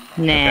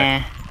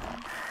 Nah.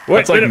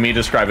 That's like me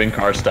describing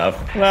car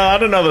stuff. Well, I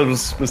don't know the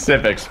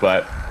specifics,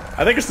 but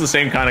I think it's the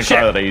same kind of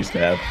car that I used to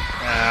have.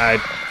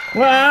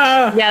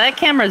 Yeah, that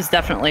camera is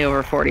definitely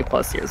over 40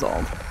 plus years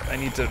old. I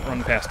need to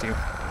run past you.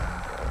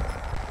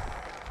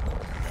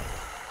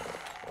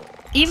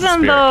 Even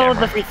Spirit though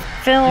camera. the Use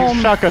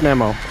film shotgun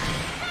ammo.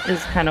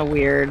 is kind of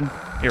weird.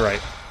 You're right.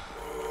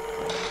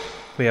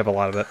 We have a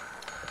lot of it.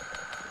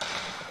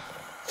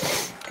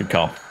 Good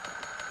call.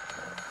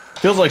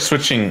 Feels like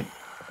switching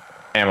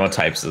ammo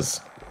types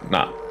is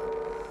not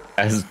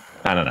as,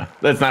 I don't know.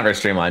 It's not very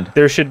streamlined.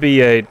 There should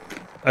be a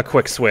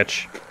quick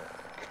switch.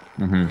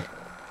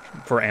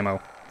 For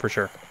ammo, for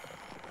sure.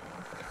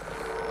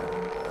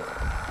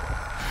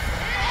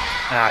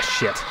 Ah,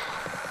 shit.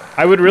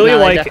 I would really No,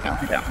 they like...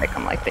 definitely don't make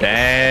them like these.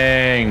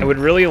 Dang. I would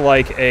really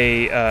like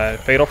a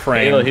Fatal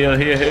Frame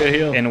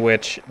Heal. in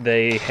which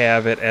they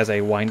have it as a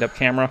wind-up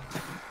camera.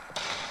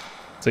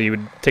 So you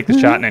would take the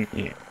shot and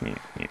then...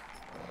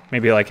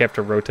 Maybe like have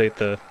to rotate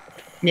the...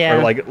 Yeah.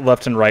 Or like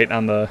left and right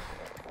on the...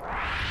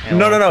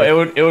 No.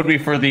 It would be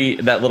for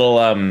that little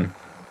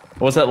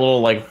what's that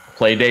little like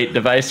play date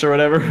device or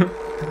whatever?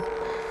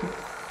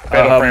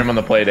 Fatal frame on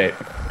the play date.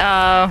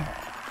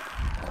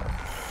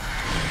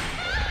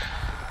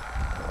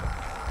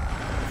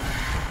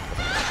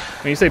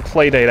 When you say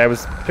play date, I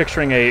was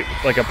picturing a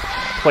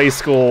play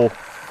school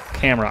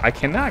camera. I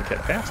cannot get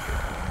past it.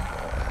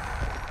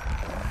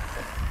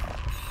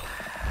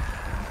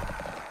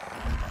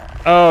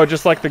 Oh,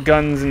 just like the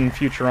guns in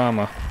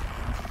Futurama.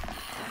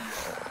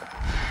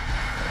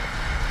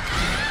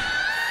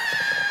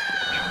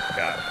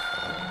 God.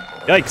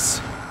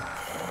 Yikes.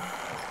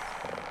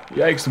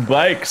 Yikes,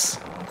 bikes.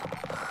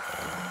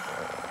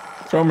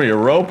 Throw me a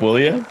rope, will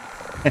ya?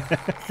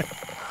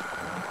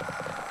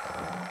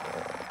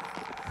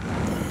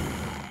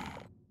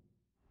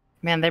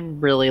 Man, they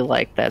really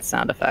like that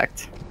sound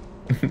effect.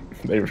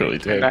 They really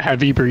do.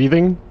 Heavy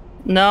breathing.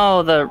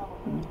 No, the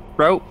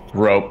rope.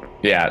 Rope.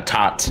 Yeah,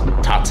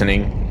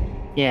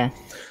 tottening. Yeah.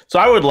 So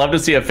I would love to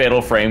see a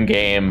Fatal Frame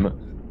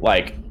game,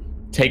 like,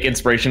 take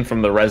inspiration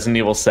from the Resident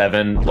Evil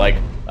 7, like,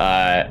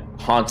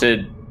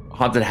 haunted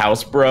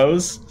house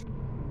bros.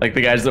 Like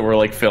the guys that were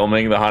like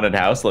filming the haunted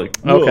house, like,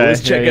 whoa, Okay,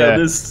 let's check yeah, out yeah.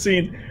 this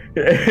scene.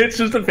 It's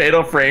just a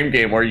Fatal Frame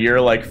game where you're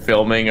like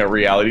filming a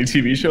reality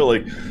TV show,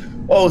 like,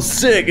 oh,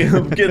 sick,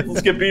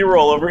 let's get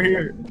B-roll over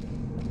here.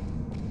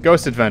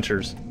 Ghost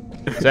Adventures.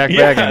 Zach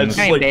Yeah, Baggins. it's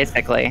I mean, like-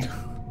 basically.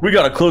 We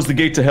gotta close the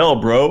gate to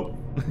hell, bro.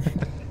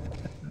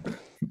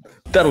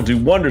 That'll do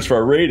wonders for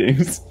our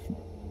ratings.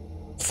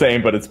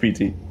 Same, but it's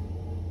PT.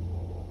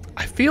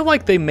 I feel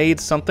like they made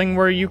something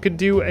where you could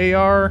do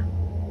AR.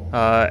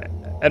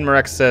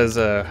 Edmarex says,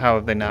 how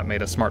have they not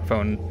made a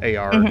smartphone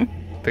AR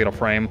Fatal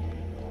Frame?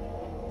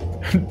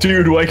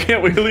 Dude, why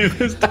can't we leave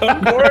this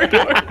dumb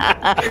corridor?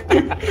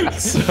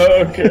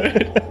 So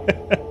good.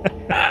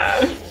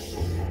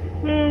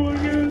 Oh my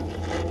god.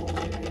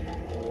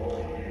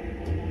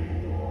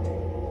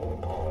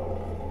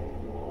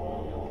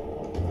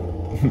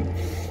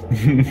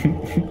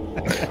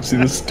 See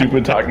this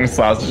stupid talking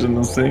sausage in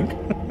the sink?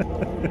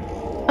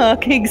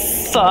 Fucking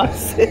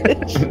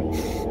sausage.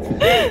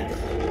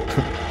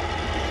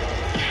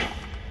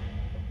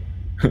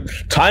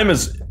 Time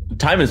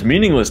is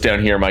meaningless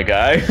down here, my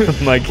guy.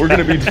 My We're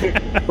gonna be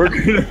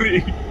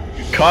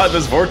caught in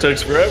this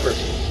vortex forever.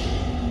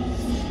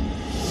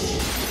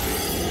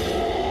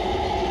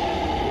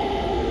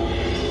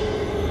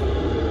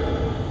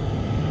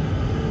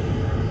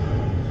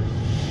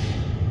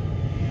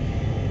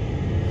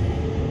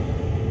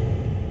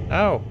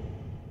 Oh.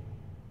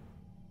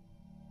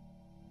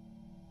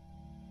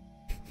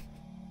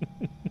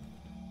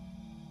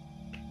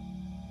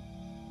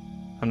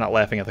 I'm not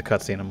laughing at the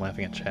cutscene, I'm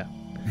laughing at chat.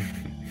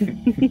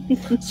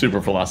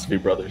 Super Philosophy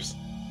Brothers.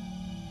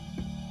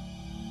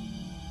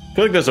 I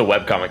feel like there's a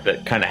webcomic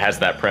that kind of has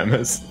that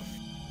premise.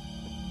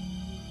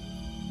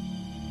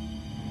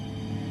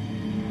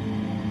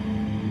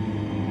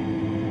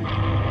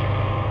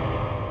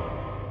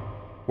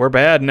 We're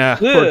bad now.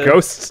 We're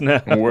ghosts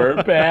now.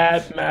 We're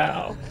bad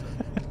now.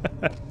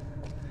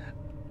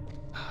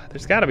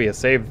 There's got to be a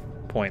save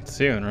point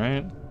soon,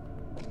 right?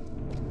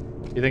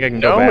 You think I can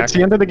go No, back? it's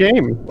the end of the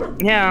game.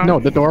 Yeah. No,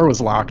 the door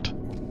was locked.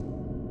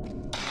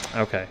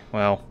 Okay,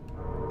 well,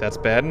 that's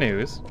bad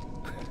news.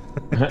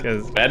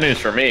 'Cause- Bad news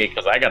for me,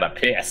 because I gotta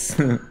piss.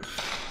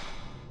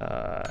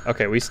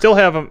 okay, we still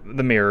have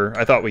the mirror.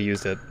 I thought we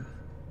used it.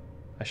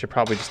 I should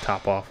probably just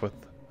top off with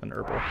an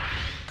herbal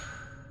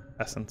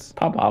essence.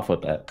 Pop off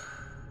with that.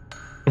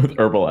 With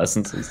herbal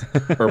essences.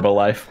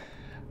 Herbalife.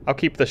 I'll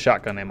keep the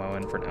shotgun ammo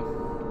in for now.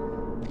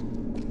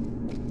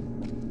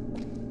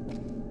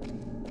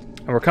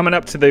 And we're coming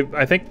up to the...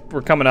 I think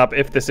we're coming up,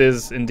 if this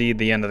is indeed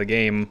the end of the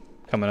game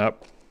coming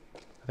up,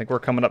 I think we're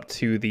coming up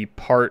to the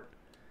part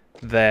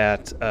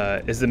that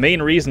is the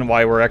main reason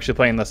why we're actually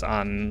playing this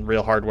on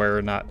real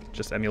hardware, not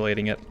just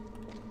emulating it.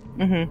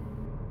 Mm-hmm.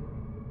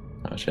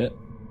 Oh, shit.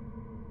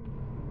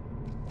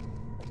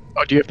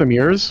 Oh, do you have the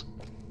mirrors?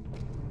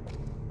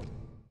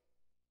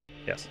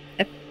 Yes.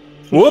 You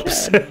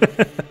Whoops!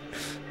 should.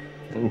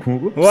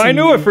 Well, I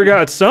knew I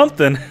forgot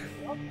something.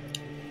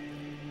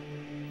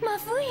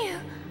 Mafuyu.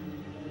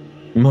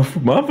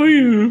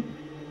 Mafuyu.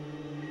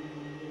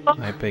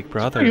 My big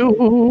brother.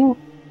 You.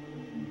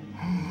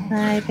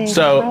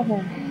 So,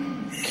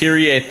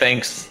 Kyrie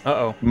thinks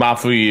Uh-oh.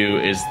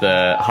 Mafuyu is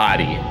the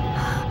hottie.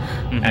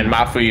 And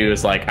Mafuyu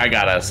is like, I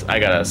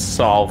gotta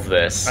solve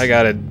this.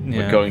 We're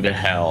We're going to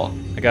hell.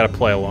 I gotta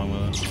play along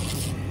with it.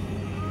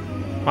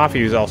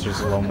 Mafuyu's also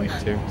just lonely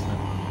too. So.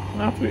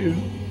 Mafuyu.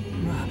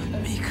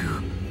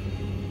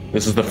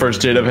 This is the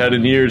first date I've had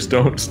in years.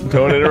 Don't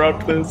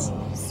interrupt this.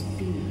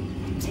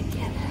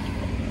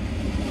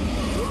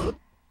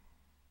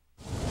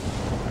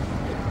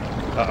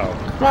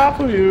 Uh-oh.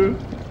 Mafuyu.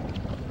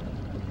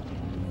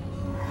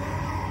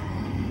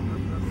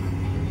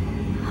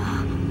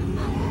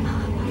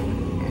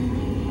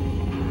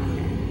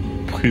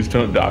 Please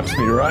don't dox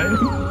me, Ryan.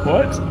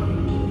 What?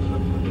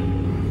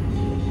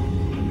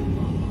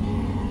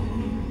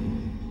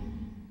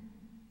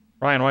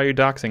 Ryan, why are you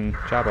doxing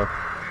Jabba?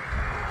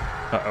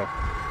 Uh-oh.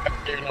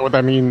 Do you know what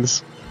that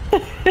means?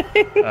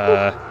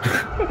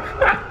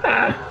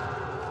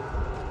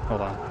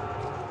 Hold on.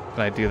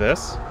 Can I do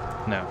this?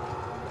 No.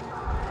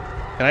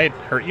 Can I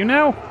hurt you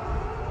now?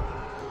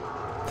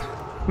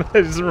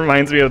 It just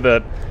reminds me of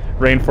the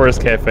Rainforest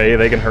Cafe.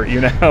 They can hurt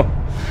you now.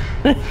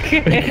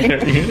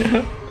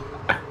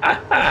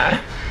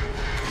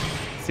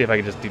 See if I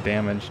can just do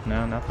damage.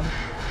 No, nothing.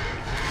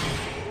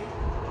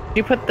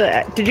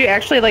 Did you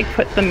actually like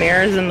put the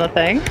mirrors in the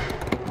thing?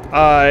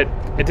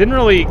 It didn't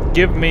really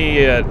give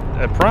me a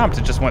prompt.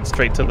 It just went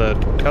straight to the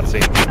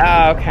cutscene.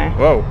 Oh, okay.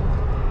 Whoa.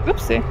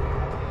 Oopsie.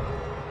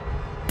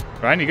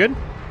 Ryan, you good?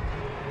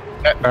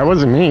 That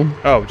wasn't me.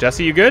 Oh,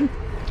 Jesse, you good?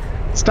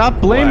 Stop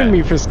blaming What?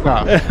 me for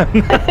stuff.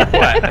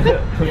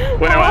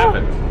 What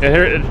happened?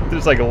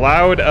 There's like a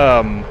loud,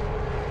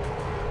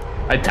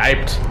 I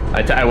typed.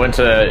 I went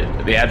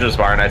to the address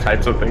bar and I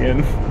typed something in.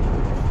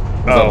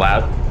 Was that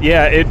loud?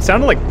 Yeah, it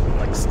sounded like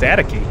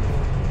staticky.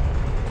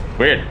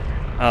 Weird.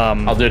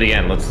 I'll do it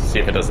again. Let's see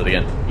if it does it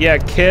again. Yeah,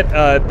 Kit,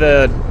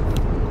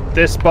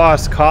 this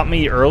boss caught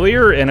me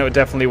earlier, and it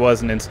definitely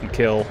was an instant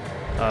kill,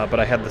 but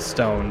I had the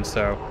stone,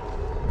 so...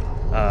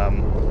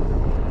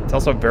 it's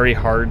also very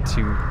hard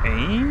to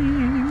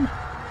aim.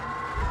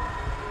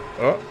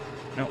 Oh,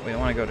 no, we don't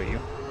want to go to you.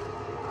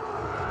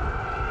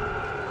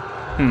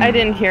 I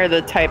didn't hear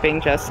the typing,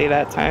 Jesse,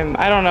 that time.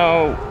 I don't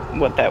know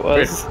what that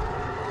was.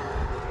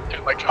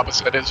 Like Jabba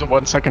said, it's a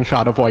 1 second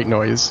shot of white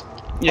noise.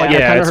 Yeah. Like, I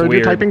Yeah, kind of it's heard weird.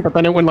 you typing, but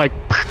then it went like.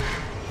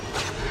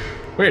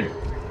 Weird.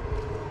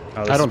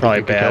 Oh, this I is don't probably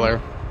think you could kill bad.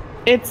 her.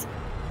 It's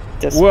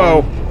this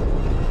Whoa.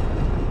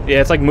 one. Yeah,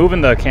 it's like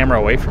moving the camera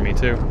away from me,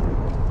 too.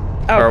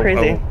 Oh, Or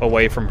crazy.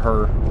 away from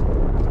her.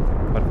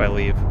 What if I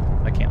leave?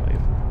 I can't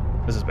leave.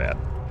 This is bad.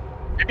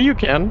 Maybe you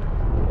can.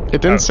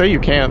 It didn't say you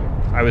can't.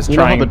 I was You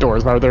know how trying... the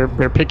doors are.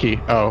 They're picky.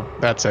 Oh,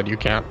 that said you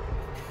can't.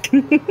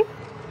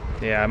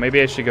 Yeah,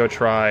 maybe I should go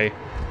try...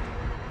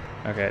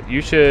 Okay,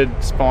 you should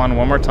spawn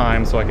one more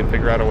time so I can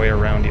figure out a way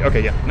around you.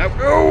 Okay, yeah. No,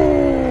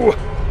 go!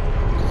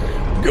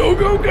 Go,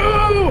 go,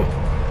 go!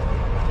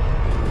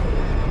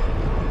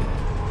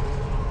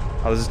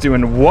 I was just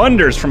doing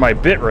wonders for my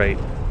bitrate.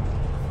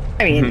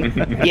 I mean,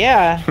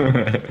 yeah.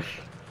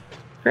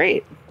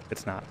 Great.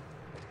 It's not.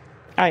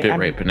 I'm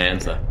Bitrate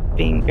bonanza.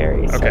 being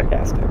very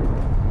sarcastic.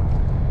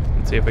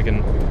 Let's see if we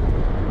can...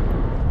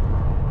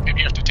 Maybe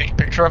you have to take a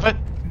picture of it.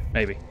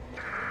 Maybe.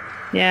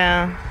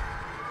 Yeah.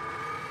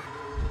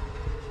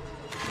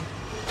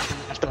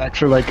 You have to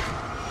actually like,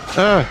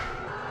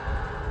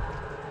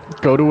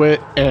 go to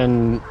it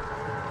and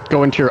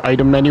go into your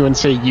item menu and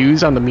say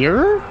use on the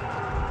mirror.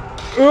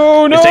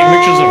 Oh, no! Just take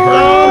pictures of her.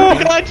 Oh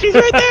God, she's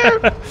right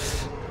there.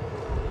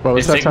 What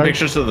was Is that? taking Sorry?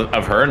 pictures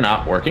of her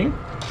not working?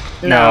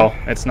 No,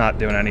 it's not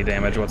doing any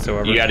damage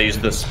whatsoever. You got to use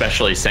the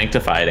specially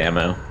sanctified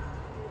ammo.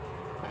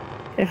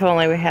 If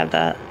only we had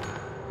that.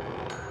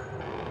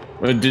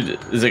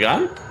 Is it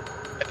gone?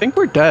 I think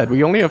we're dead.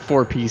 We only have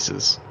 4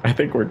 pieces. I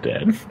think we're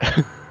dead.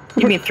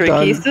 You mean 3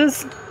 Done.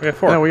 pieces? We have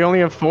 4. No, we only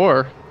have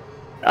 4.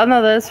 Oh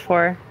no, that is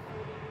 4.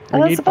 We Oh,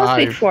 that's need supposed to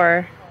be 5.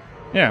 4.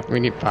 Yeah. We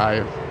need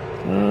 5.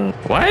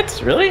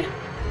 What? Really?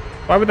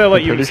 Why would they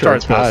let I'm you pretty sure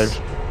start it's this?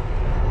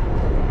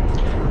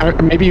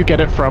 5. Maybe you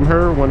get it from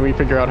her when we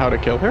figure out how to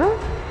kill her?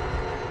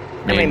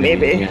 I mean,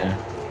 maybe. Yeah.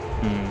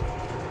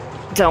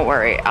 Don't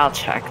worry, I'll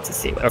check to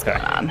see what's Okay.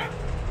 going on.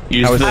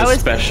 Use I the was-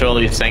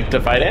 specially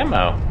sanctified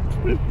ammo.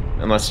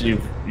 Unless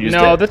you've used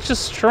No, it. that's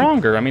just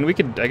stronger. I mean,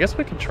 I guess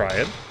we could try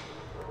it.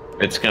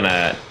 It's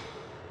gonna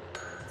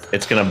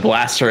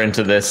blast her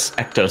into this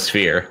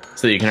ectosphere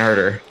so that you can hurt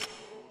her.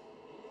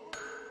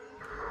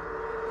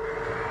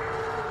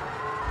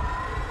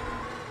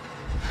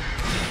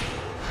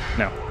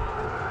 No.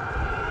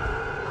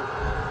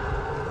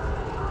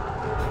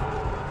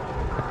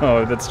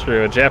 Oh, that's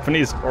true. A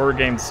Japanese horror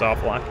game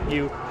soft locking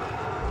you.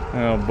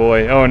 Oh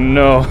boy. Oh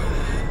no.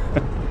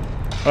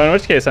 Well, in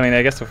which case, I mean,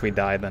 I guess if we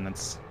die, then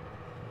it's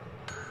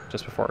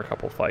just before a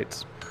couple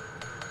fights.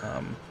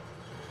 Hold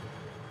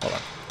on.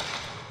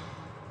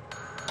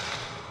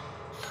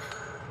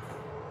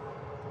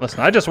 Listen,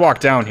 I just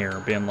walked down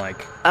here being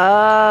like,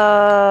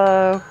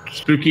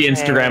 Spooky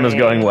Instagram is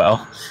going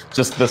well.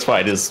 Just this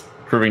fight is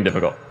proving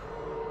difficult.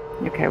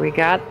 Okay, we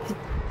got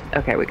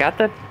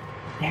the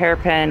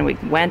hairpin. We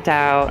went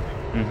out,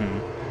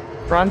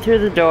 run through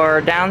the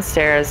door,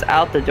 downstairs,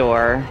 out the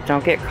door.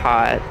 Don't get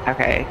caught.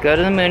 Okay, go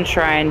to the moon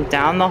shrine,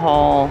 down the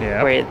hole,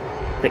 Yep.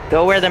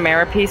 go where the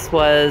mirror piece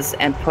was,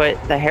 and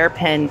put the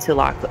hairpin to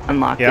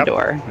unlock the yep.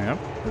 door. Yep.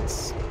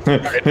 It's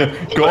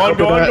Go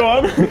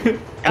on.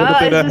 A little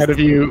bit ahead of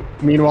you.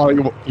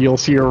 Meanwhile, you'll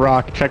see your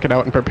rock, check it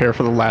out, and prepare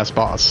for the last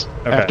boss.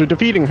 Okay. After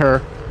defeating her,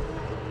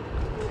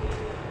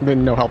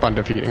 then no help on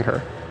defeating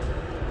her.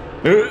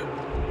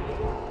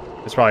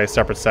 It's probably a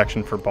separate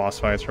section for boss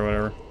fights or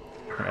whatever.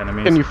 Or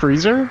enemies. Can you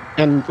freeze her?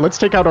 And let's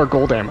take out our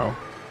gold ammo.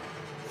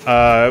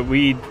 I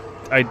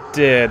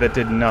did. That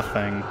did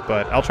nothing,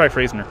 but I'll try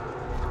freezing her.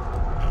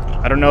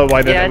 I don't know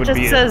why that Yeah, it would just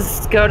be.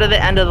 says go to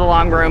the end of the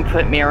long room,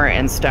 put mirror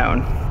in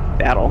stone.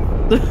 Battle.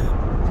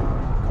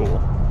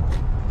 Cool.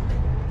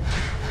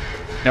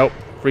 Nope.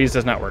 Freeze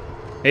does not work.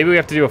 Maybe we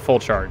have to do a full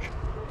charge.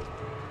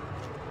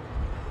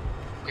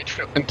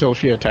 Until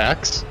she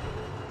attacks.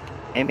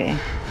 Maybe.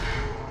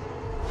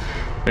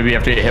 Maybe you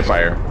have to get hit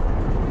by her.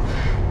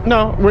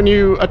 No, when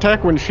you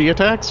attack when she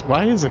attacks,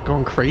 why is it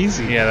going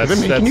crazy? Yeah, Is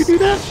it making you do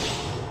that?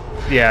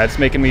 Yeah, it's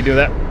making me do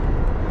that.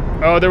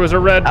 Oh, there was a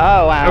red.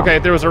 Oh wow. Okay,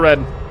 there was a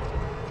red.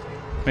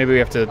 Maybe we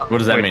have to What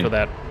does that wait mean? for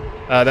that.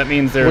 That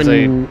means there's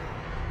a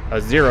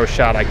 0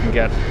 shot I can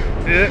get.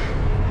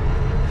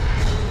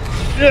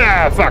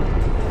 Yeah, fuck.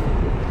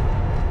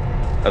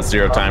 That's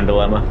zero time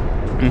dilemma.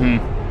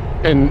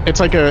 And it's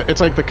like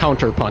the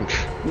counter punch.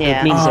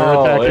 Yeah. It means they're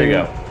Oh, attacking. there you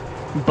go.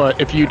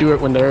 But if you do it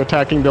when they're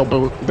attacking,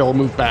 they'll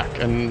move back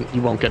and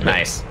you won't get hit.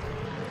 Nice.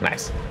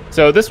 Nice.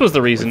 So this was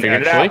the reason,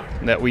 figured it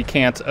actually, that we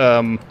can't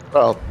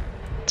Well,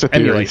 it's a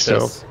theory emulate still.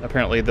 this.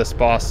 Apparently, this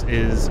boss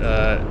is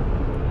a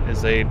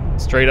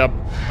straight up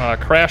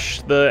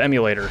crash the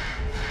emulator.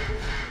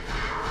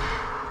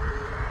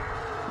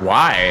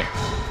 Why?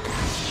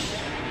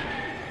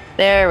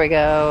 There we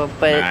go.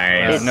 But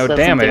Nice. it No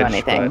doesn't damage, do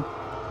anything.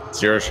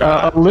 Zero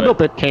shot. A little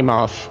but- bit came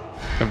off.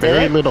 A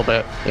very it? little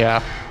bit.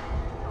 Yeah.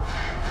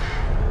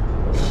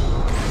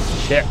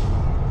 Shit.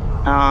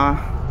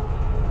 Aw.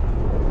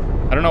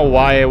 I don't know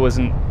why I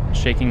wasn't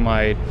shaking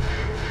my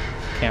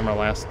camera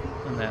last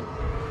on that.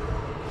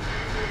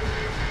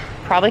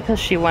 Probably because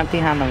she went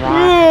behind the rock.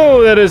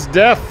 Oh, that is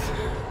death.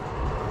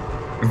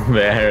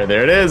 There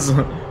it is.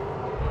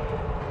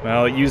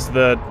 Well, it used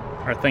our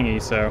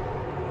thingy, so.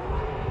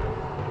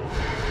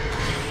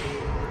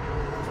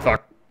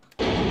 Fuck.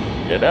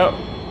 Get out.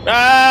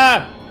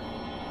 Ah!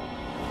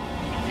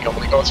 He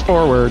only goes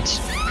forwards.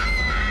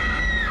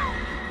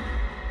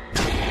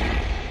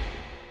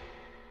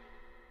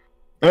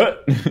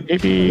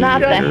 Maybe.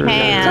 Not the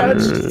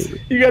hand.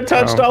 You got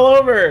touched Oh. all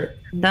over.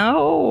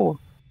 No.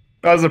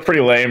 That was a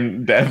pretty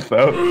lame death,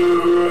 though.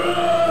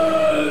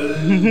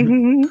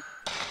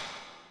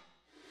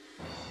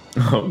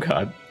 Oh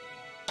god.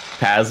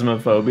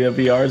 Phasmophobia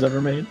VR's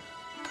ever made?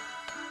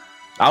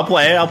 I'll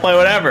play it. I'll play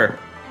whatever.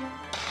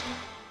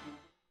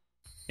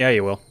 Yeah,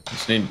 you will.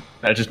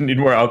 I just need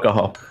more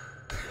alcohol.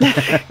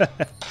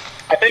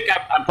 I think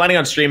I'm planning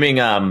on streaming.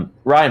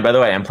 Ryan, by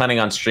the way, I'm planning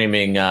on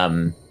streaming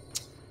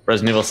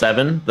Resident Evil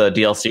 7, the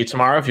DLC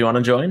tomorrow. If you want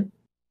to join.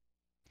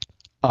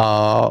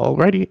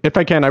 Alrighty. If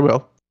I can, I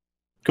will.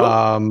 Cool.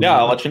 Yeah,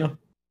 I'll let you know.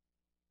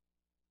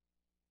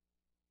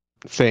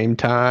 Same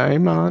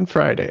time on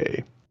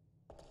Friday.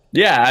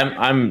 Yeah,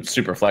 I'm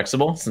super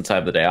flexible since I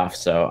have the day off,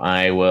 so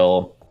I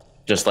will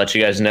just let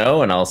you guys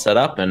know, and I'll set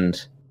up. And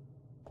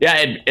yeah,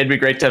 it'd be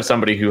great to have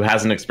somebody who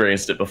hasn't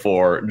experienced it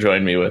before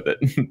join me with it.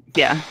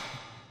 Yeah.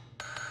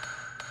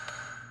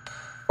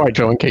 Why,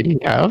 Joe and Katie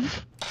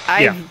have?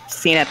 I've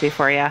seen it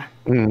before, yeah.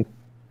 Mm.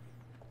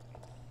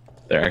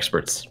 They're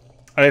experts.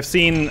 I've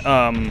seen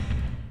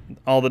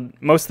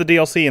most of the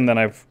DLC, and then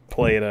I've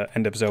played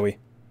End of Zoe.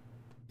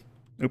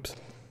 Oops.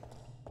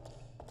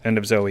 End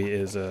of Zoe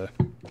is The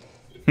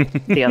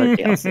other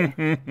DLC. He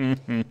said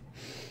it was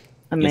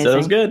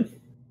Amazing. good.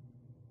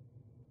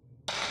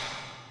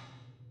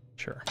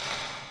 Sure.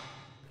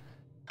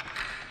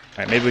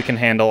 Alright, maybe we can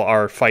handle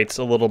our fights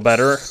a little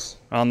better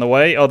on the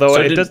way. Although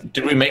So it does.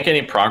 did we make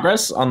any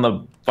progress on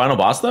the final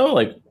boss though?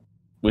 Like,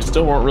 we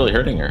still weren't really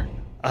hurting her.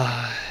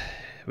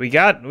 We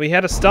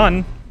had a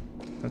stun.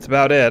 That's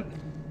about it.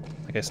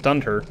 Like, I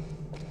stunned her.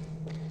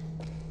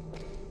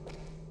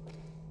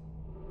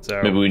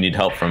 So Maybe we need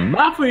help from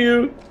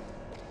Mafuyu.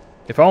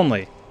 if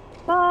only.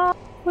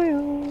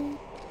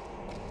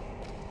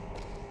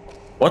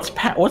 What's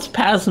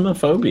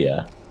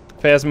phasmophobia?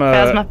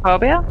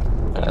 Phasmophobia?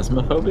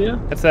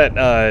 Phasmophobia?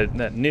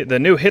 That's the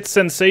new hit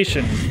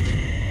sensation.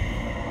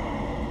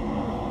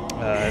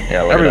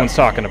 Yeah, look it everyone's up.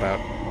 talking about.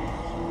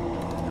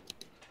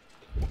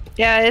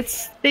 Yeah,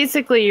 it's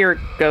basically your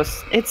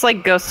ghost. It's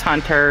like Ghost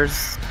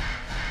Hunters,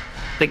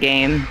 the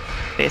game,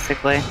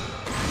 basically.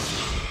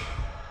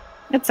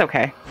 It's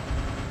okay.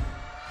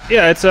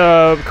 Yeah, it's a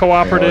Yeah, look it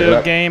cooperative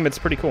up. game. It's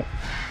pretty cool.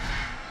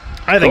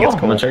 I think it's I'm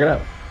cool. gonna check it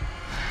out.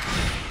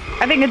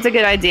 I think it's a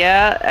good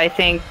idea. I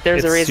think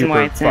there's It's a reason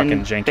why super it's in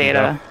fucking janky,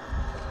 beta.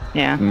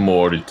 Yeah.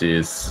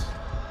 Mortis.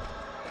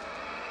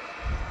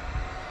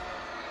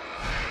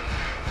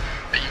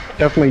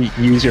 Definitely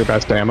use your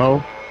best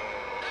ammo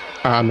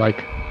on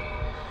like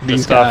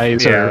these stuff-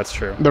 guys yeah, or that's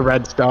true. the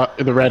red stuff,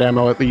 the red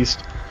ammo at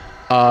least.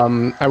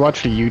 I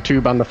watched a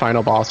YouTube on the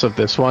final boss of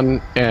this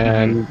one,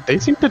 and they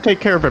seem to take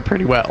care of it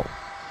pretty well.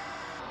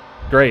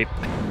 Great.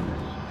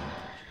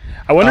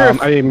 I wonder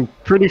if I'm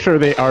pretty sure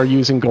they are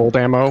using gold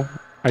ammo.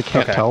 I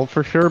can't Okay. tell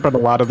for sure, but a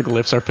lot of the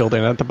glyphs are filled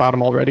in at the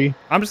bottom already.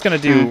 I'm just gonna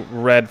do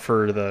red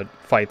for the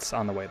fights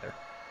on the way there.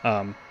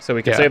 So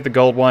we can Yeah. save the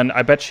gold one.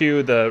 I bet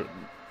you the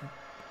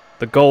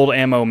gold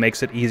ammo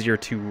makes it easier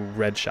to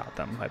red shot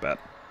them. I bet.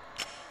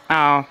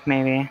 Oh,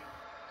 maybe.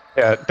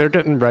 Yeah, they're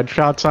getting red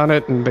shots on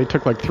it, and they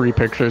took like 3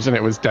 pictures, and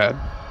it was dead.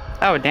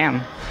 Oh,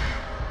 damn.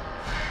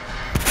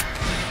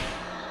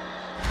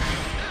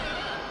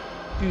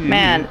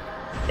 Man,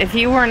 if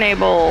you weren't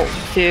able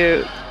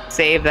to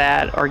save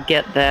that or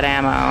get that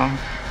ammo,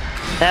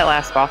 that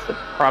last boss would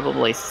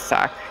probably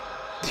suck.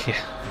 Yeah.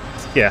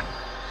 Yeah.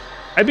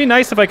 It'd be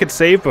nice if I could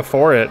save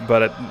before it,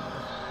 but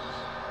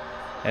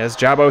as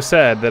Jabo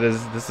said,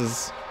 this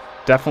is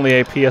definitely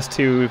a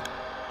PS2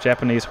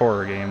 Japanese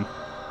horror game.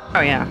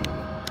 Oh, yeah.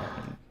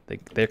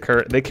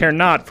 They care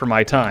not for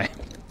my time.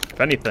 If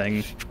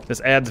anything,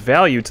 this adds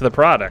value to the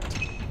product.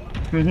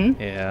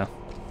 Mm-hmm. Yeah.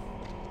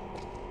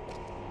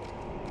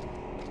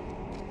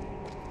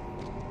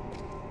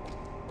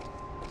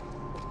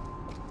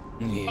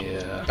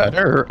 Yeah.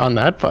 Better on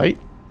that fight.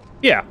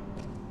 Yeah.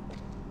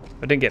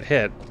 I didn't get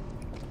hit.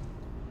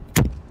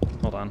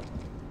 Hold on.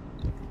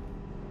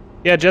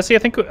 Yeah, Jesse, I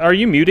think are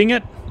you muting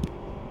it?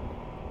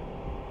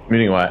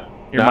 Meaning what?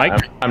 Your No,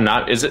 mic? I'm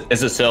not. Is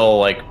it still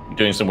like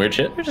doing some weird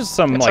shit? There's just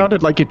some It like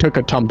sounded like you took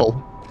a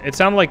tumble. it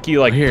sounded like you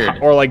like Weird.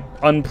 or like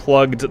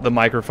unplugged the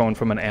microphone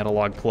from an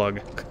analog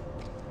plug.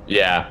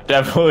 Yeah,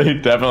 definitely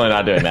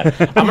not doing that.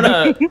 I'm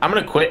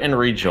gonna quit and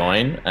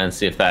rejoin and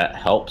see if that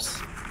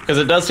helps, because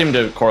it does seem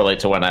to correlate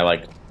to when I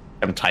like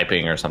am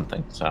typing or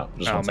something. So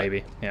just Oh, one sec.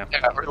 maybe. Yeah.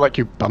 Yeah, or like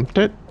you bumped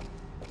it.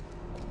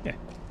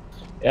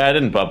 Yeah, I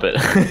didn't bump it.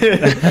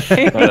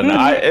 I don't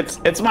know.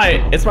 It's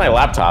my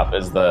laptop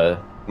is the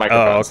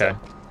microphone. Oh, okay.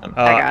 so,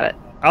 I got it.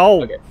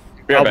 I'll Okay.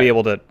 Be right I'll back. be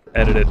able to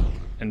edit it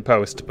in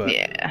post, but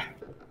Yeah.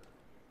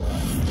 You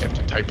have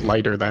to type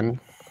lighter then.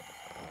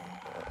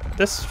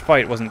 this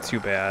fight wasn't too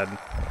bad.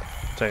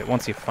 So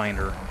once you find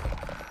her,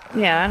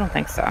 Yeah, I don't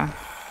think so.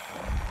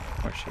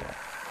 where's she at?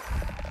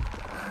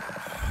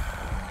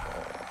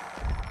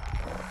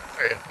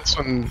 Okay, this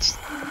one's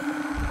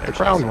the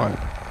brown one.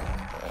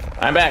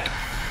 I'm back.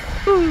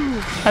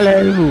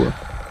 Hello.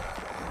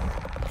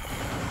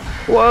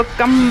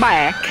 Welcome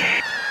back.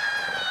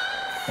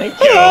 Thank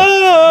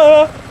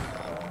you.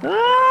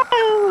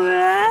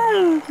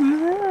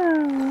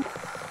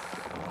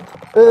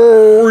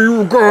 Oh,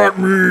 you got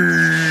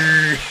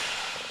me!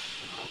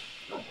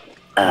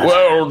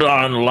 Well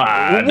done,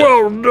 lad.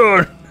 Well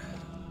done.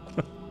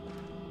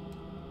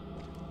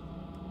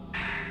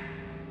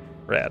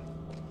 Rad.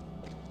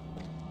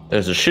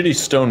 There's a shitty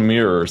stone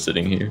mirror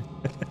sitting here.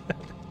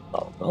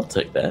 I'll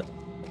take that.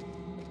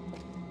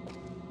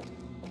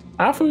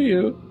 After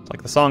you. It's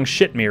like the song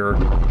 "Shit Mirror."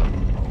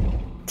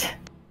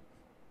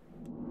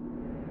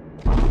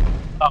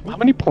 How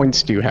many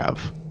points do you have?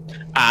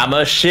 I'm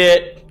a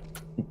shit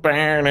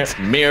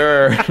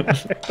mirror.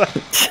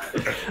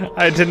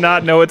 I did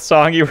not know what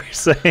song you were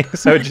saying,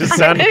 so it just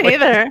sounded like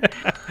Either.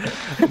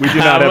 we do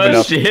not have I'm a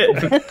enough.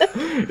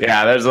 shit.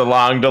 Yeah, there's a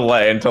long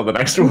delay until the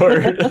next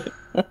word.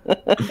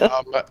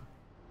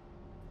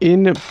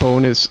 In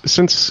bonus,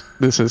 since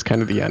this is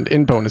kind of the end,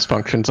 in bonus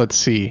functions, let's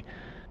see.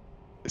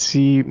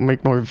 See,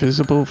 make more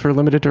visible for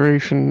limited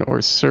duration,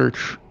 or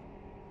search.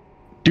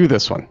 Do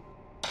this one.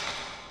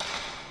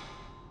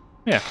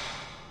 Yeah.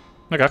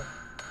 Okay.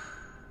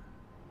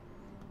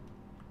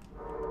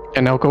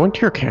 And now go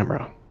into your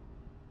camera.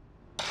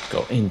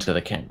 Go into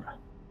the camera.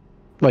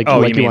 Like, Oh,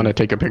 like you you want to mean-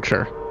 take a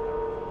picture.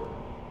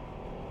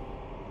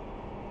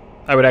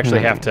 I would actually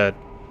have to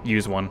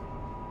use one.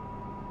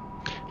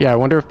 Yeah, I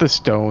wonder if the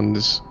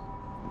stones...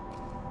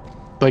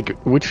 Like,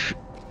 which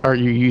are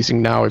you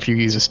using now if you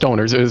use a stone?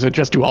 Or is it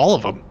just do all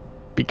of them?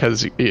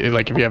 Because,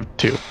 like, if you have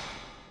two.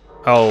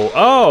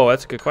 Oh,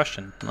 that's a good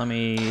question. Let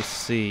me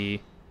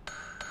see.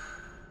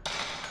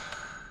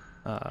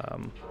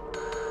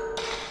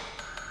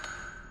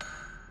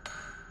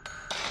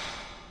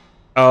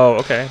 Oh,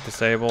 okay.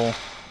 Disable.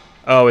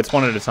 Oh, it's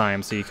one at a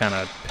time, so you kind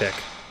of pick.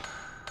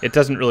 It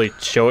doesn't really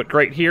show it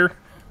great here,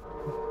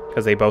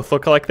 because they both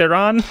look like they're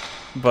on,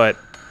 but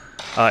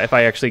if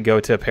I actually go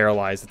to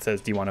Paralyze, it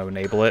says, do you want to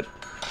enable it?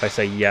 If I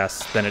say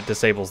yes, then it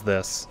disables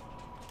this.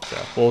 So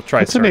we'll try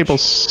Let's search. enable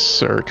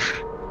search.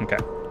 Okay.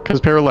 Because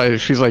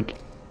Paralyze, she's like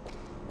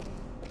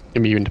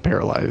immune to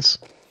Paralyze.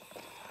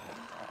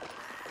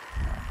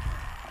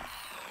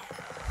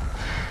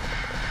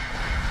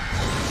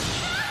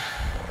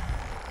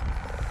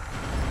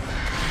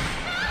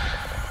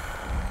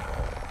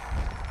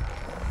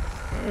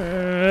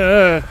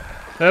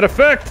 That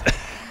effect!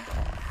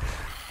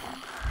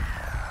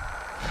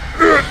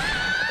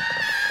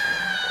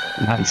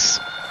 Nice.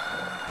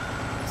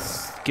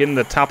 Get in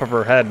the top of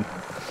her head.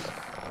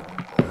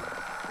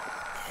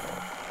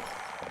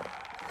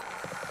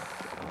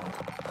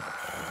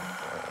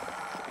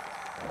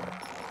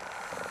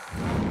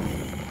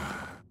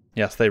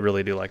 Yes, they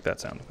really do like that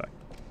sound effect.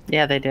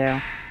 Yeah, they do.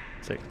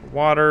 Sacred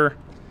Water.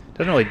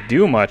 Doesn't really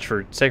do much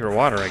for Sacred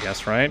Water, I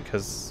guess, right?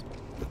 Because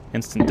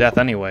instant death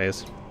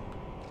anyways.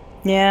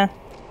 Yeah.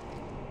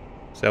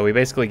 So we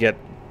basically get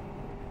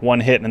one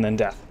hit and then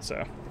death,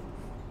 so.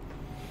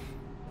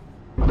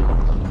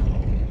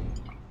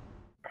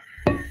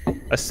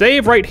 A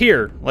save right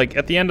here, like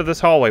at the end of this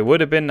hallway,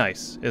 would have been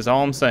nice, is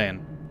all I'm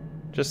saying.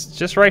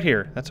 Just right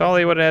here. That's all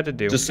they would have had to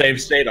do. Just save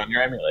state on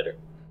your emulator.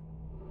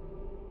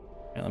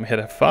 Yeah, let me hit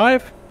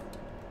F5.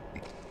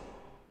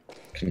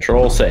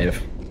 Control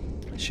save.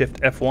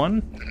 Shift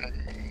F1.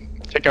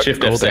 Take out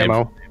Shift gold F save.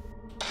 ammo.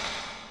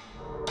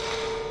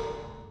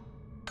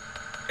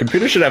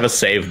 Computer should have a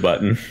save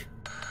button.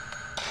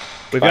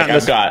 We've Like gotten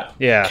I've this. got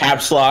Yeah.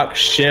 caps lock,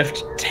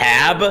 shift,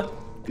 tab.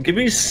 Give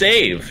me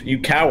save, you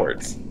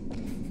cowards.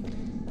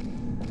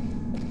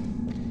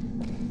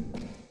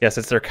 Yes,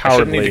 it's their I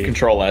shouldn't need to cowardly.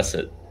 control S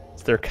it.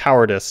 It's their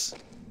cowardice.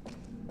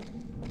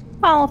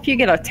 Well, if you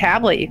get a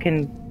tablet, you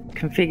can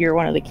configure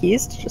one of the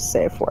keys to just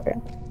save for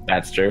you.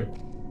 That's true.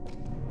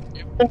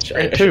 I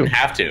Too. shouldn't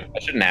have to. I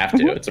shouldn't have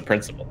to. It's a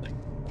principle thing.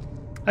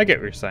 I get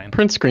what you're saying.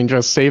 Print screen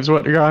just saves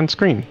what you're on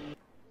screen.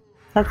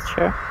 That's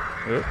true.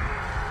 Oop.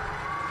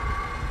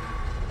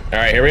 All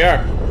right, here we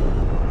are.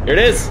 Here it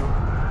is.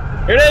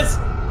 Here it is.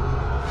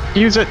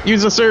 Use it.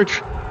 Use the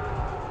search.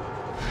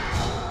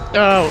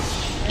 Oh,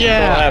 Control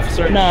yeah. F,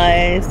 search.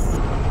 Nice.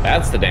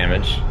 That's the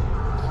damage.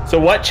 So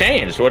what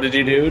changed? What did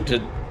you do to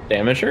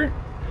damage her?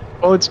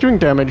 Well, it's doing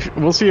damage.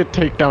 We'll see it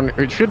take down.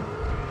 It should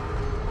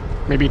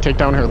maybe take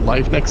down her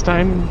life next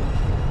time.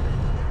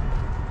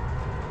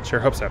 Sure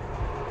hope so.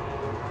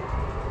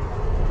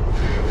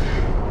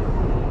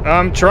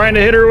 I'm trying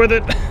to hit her with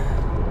it.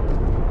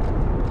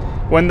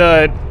 When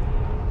the...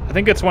 I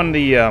think it's when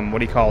the, what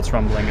do you call it's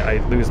rumbling,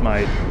 I lose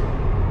my...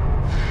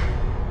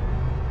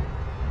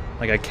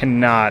 Like, I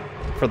cannot,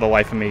 for the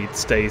life of me,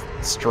 stay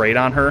straight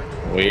on her.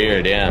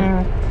 Weird,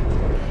 yeah.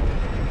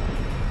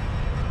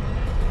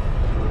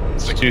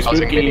 It's too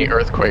Causing spooky. mini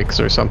earthquakes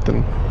or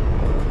something.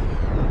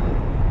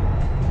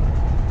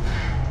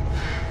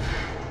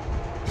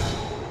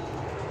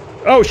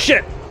 Oh,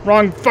 shit!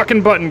 Wrong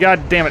fucking button,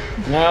 god damn it.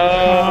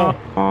 No.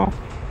 Oh.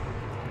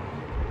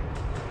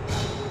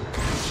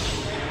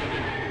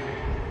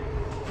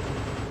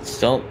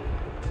 Still,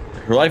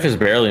 her life is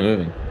barely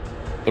moving.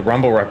 The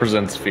rumble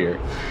represents fear.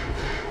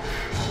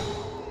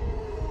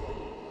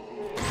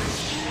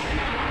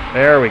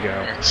 There we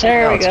go.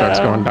 There Now we it starts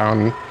go. going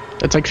down.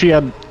 It's like she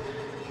had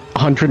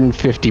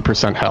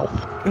 150% health.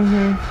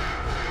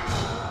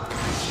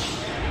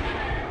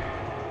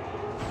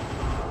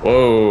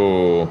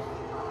 Whoa.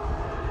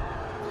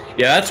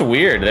 Yeah, that's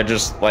weird. They're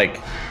just like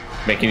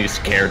making you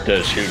scared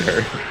to shoot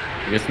her.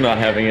 It's not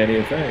having any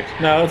effect.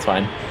 No, it's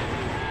fine.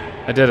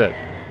 I did it.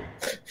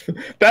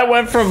 That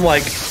went from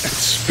like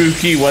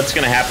spooky, what's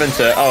gonna happen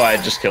to I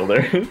just killed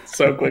her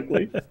so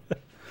quickly.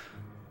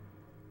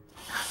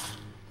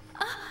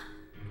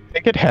 I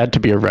think it had to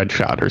be a red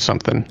shot or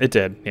something. It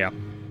did, yeah.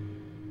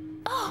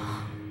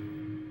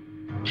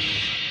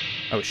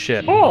 Oh,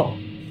 shit. Oh.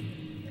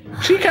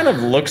 She kind of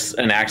looks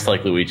and acts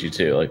like Luigi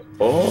too. Like,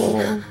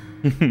 oh.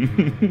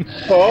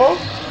 Oh.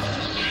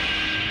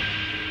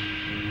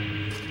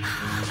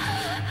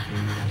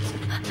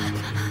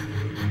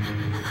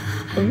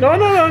 No, no,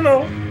 no,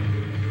 no.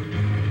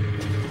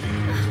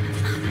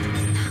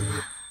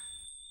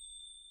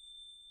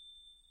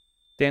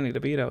 Danny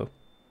DeVito.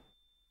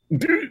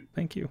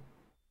 Thank you.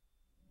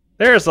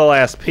 There's the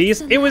last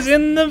piece. It was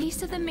in the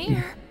piece of the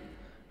mirror.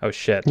 Oh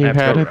shit! You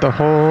had it the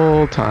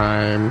whole I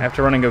time. have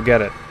to run and go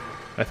get it.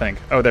 I think.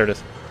 Oh, there it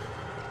is.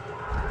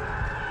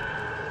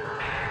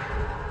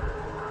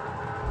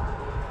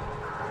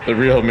 The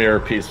real mirror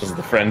piece was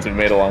the friends we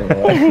made along the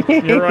way.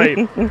 You're right.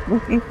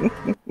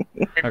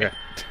 Okay.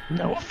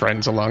 No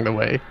friends along the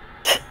way.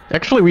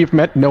 Actually, we've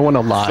met no one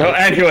alive. So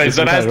anyways, this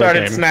then I entire started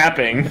game.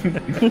 snapping.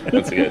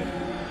 That's good.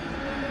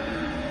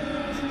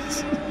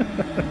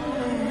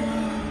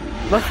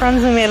 The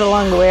friends we made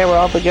along the way were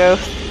all the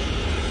ghosts.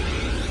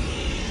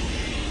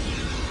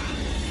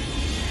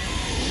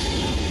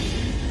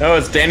 Oh,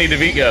 it's Danny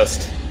DeVito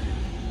Ghost.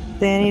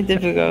 Danny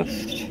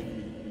DeVito.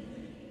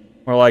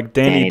 More like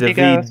Danny Danny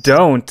DeVito. DeGhost.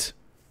 Don't.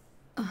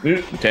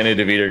 Danny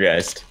DeVito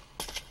Geist.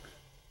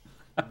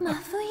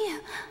 Not for you.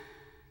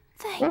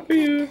 Thank Not for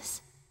you.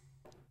 goodness.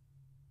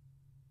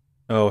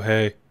 Oh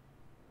hey.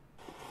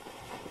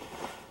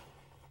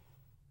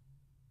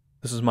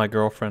 This is my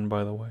girlfriend,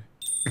 by the way.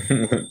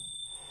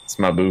 It's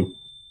Mabu.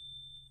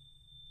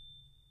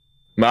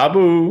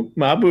 Mabu.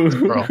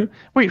 Girl.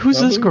 Wait, who's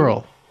this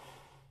girl?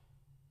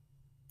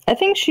 I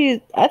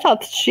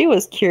thought she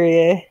was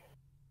Kyrie.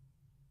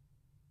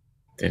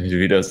 Danny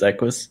DeVito's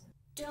Equus.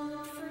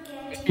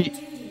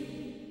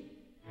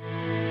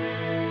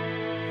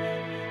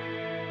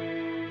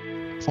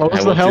 Close I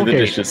the will do hell the gate.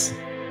 dishes.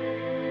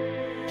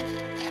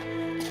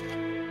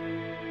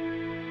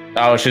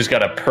 Oh, she's got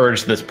to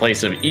purge this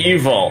place of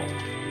evil.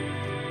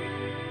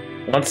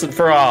 Once and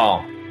for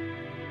all.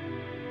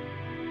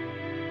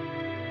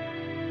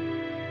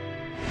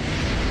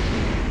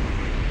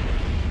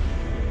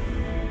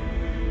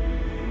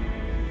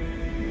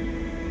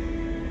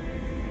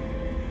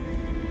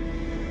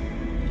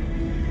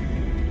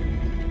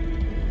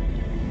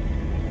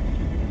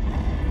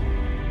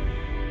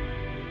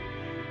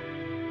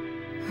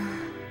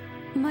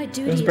 My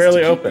duty was is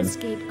barely to keep open. this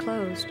gate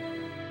closed.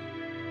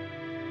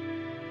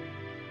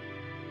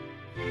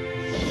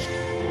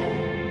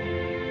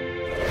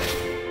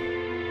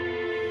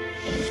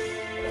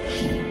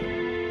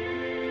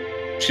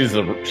 She's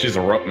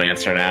a rope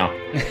mancer now.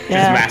 She's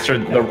Yeah.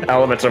 mastered the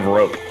elements of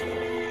rope.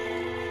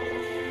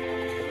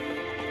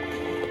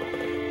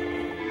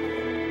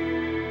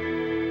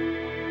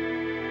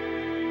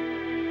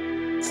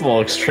 It's a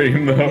little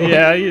extreme though.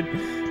 Yeah, you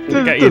This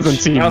got you doesn't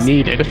seem How's-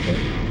 needed.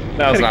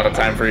 Now's not a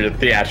time for you to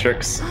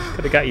theatrics.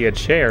 could have got you a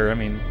chair. I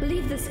mean,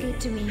 Leave this gate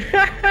to me.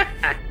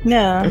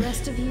 No. The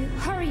rest of you,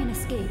 hurry and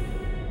escape.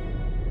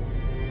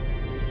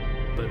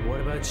 But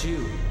what about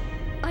you?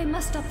 I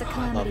must stop the I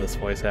calamity, love this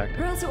voice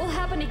actor. or else it will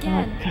happen Oh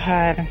again.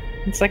 god.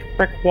 It's like a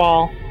brick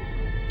wall.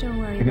 Don't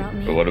worry about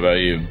me. But what about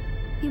you?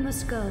 You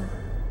must go.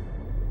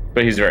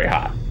 But he's very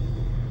hot.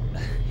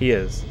 He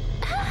is.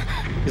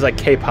 He's like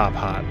K-pop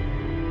hot.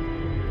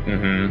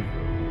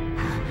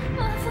 Mm-hmm.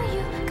 Not for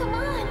you. Come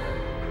on.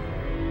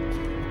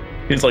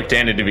 He's like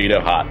Danny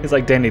DeVito hot. He's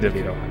like Danny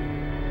DeVito.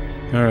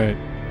 All right.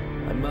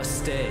 I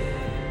must stay.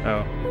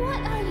 Oh. What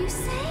are you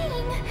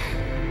saying?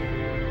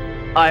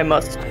 I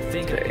must. I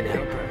think I can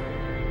help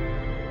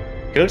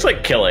her. He looks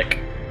like Killick.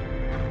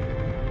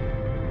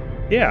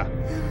 Yeah.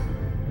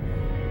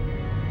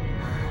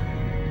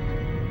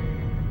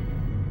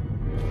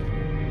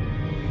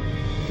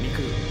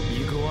 Miku,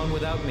 you go on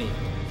without me.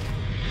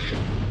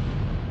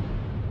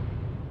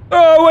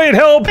 Oh wait!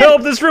 Help!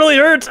 Help! This really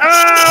hurts!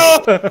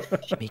 Ow!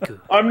 Miku.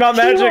 I'm not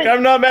magic.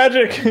 I'm not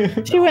magic.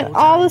 She went whole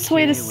all time this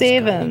way to Kyrie was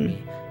save guiding him.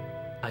 me,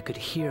 I could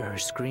hear her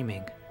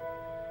screaming.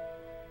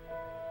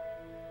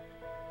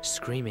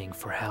 Screaming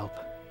for help.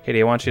 Katie,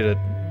 I want you to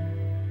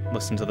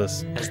listen to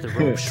this. As the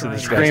rope shrine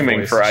Screaming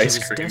voice. for she ice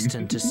was cream.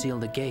 destined to seal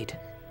the gate.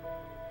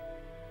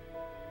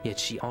 Yet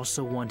she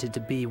also wanted to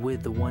be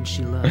with the one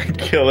she loved.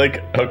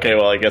 Killick. Okay,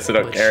 well I guess I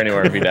don't But care she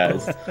anymore if he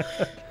couldn't. dies.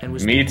 And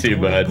was Me being too,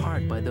 torn bud.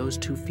 apart by those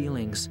two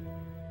feelings,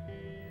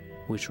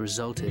 which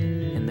resulted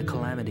in the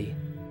calamity.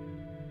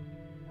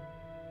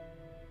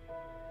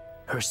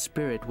 Her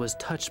spirit was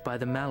touched by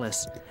the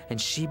malice,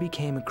 and she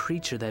became a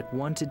creature that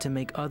wanted to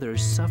make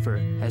others suffer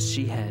as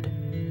she had.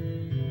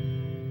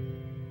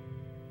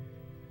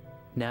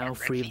 Now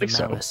free of the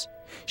so. malice,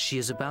 she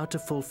is about to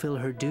fulfill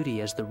her duty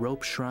as the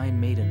Rope Shrine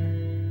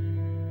Maiden.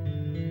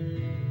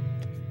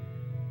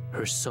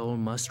 Her soul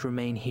must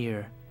remain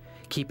here,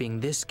 keeping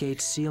this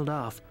gate sealed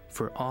off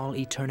for all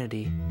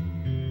eternity.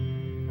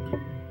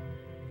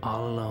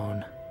 All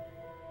alone.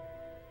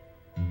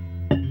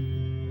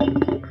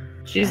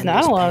 She's And not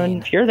this alone pain.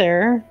 if you're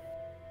there.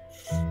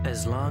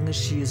 As long as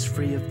she is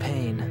free of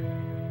pain,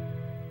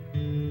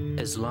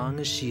 as long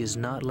as she is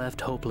not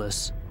left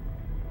hopeless,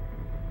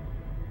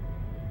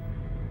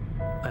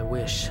 I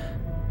wish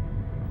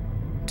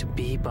to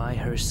be by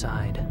her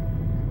side.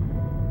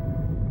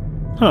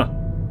 Huh.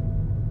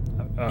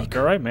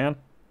 All right, man.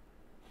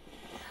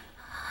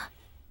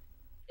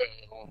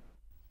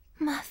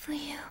 Not for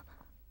you.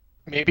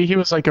 Maybe he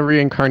was like a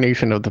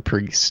reincarnation of the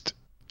priest,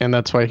 and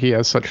that's why he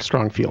has such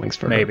strong feelings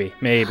for her. Maybe.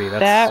 Maybe.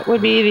 That's That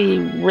would be the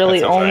really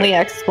That sounds only right.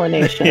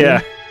 explanation.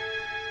 Yeah.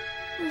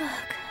 Look,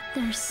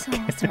 Their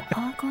souls are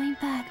all going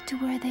back to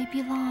where they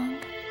belong.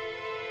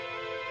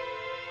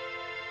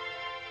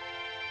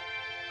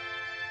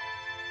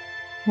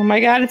 Oh my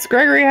god, it's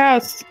Gregory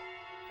House.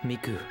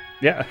 Miku,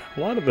 Yeah, a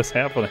lot of this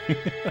happening.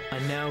 I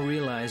now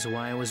realize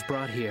why I was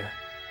brought here.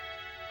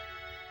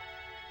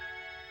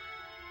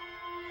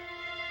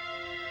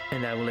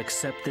 And I will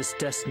accept this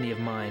destiny of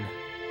mine.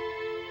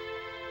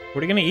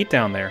 What are you gonna eat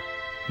down there?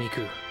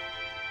 Miku,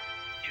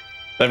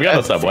 They've got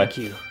a subway. thank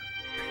you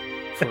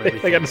for They got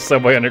everything. a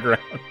subway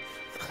underground.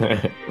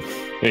 I'm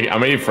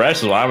gonna eat fresh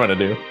is what I'm gonna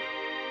do.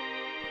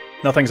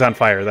 Nothing's on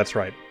fire. That's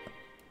right.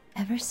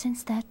 Ever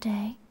since that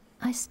day,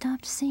 I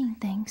stopped seeing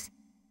things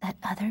that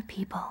other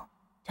people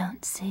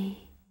don't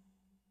see.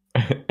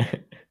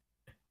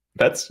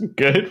 That's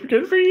good.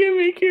 Good for you,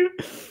 Miku.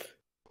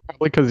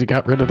 Probably because you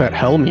got rid of that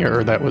hell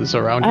mirror that was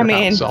around I your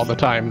mean- house all the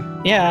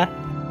time. Yeah.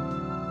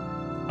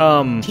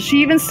 Does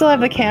she even still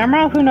have the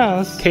camera? Who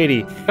knows?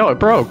 Katie, No, it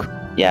broke.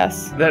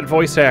 Yes. that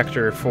voice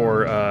actor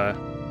for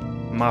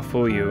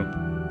Mafuyu,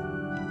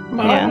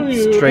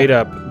 Yeah. straight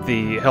up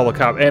the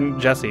helicopter,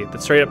 and Jesse,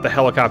 that's straight up the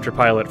helicopter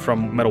pilot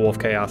from Metal Wolf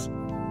Chaos.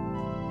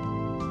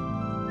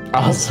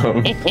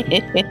 Awesome.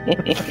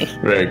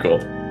 Very cool.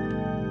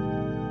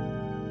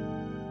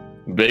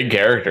 Big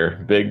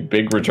character.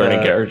 Big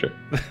returning character.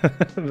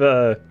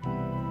 the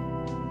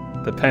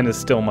pen is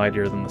still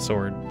mightier than the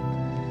sword.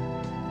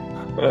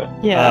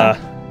 Yeah.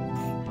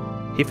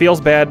 He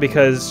feels bad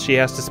because she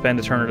has to spend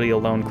eternity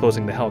alone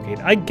closing the Hellgate.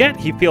 I get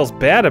he feels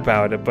bad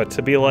about it, but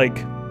to be like,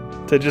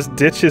 to just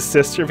ditch his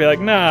sister, be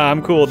like, nah,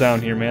 I'm cool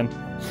down here, man.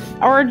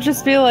 Or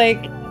just be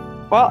like,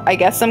 well, I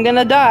guess I'm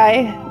gonna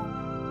die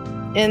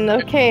in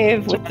the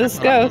cave with this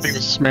He was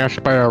ghost.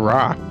 smashed by a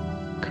rock.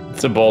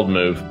 It's a bold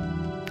move.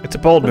 It's a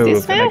bold Was he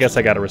move, and I smashed? guess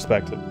I gotta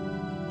respect it.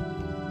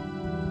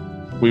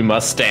 We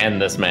must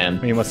stand this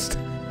man. We must.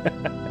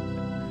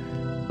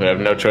 We have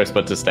no choice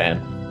but to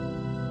stand.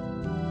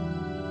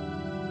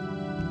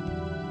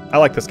 I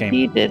like this game.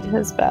 He did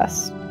his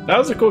best. That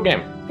was a cool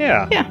game.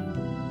 Yeah. Yeah.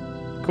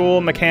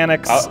 Cool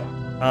mechanics.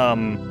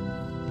 Oh.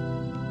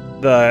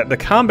 The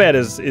combat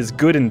is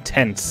good and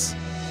tense.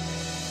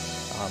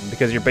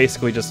 Because you're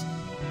basically just,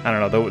 I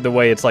don't know, the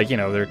way it's like, you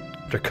know, they're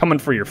coming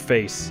for your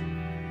face.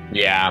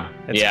 Yeah.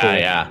 It's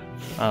Yeah.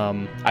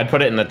 cool. I'd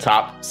put it in the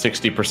top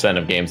 60%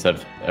 of games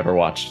I've ever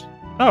watched.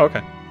 Oh,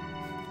 okay.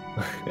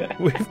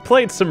 We've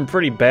played some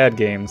pretty bad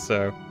games,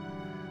 so.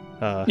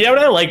 Yeah, but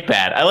I like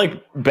bad. I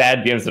like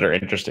bad games that are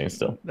interesting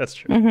still. That's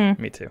true.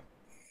 Mm-hmm. Me too.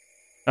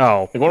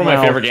 Oh, Like one of my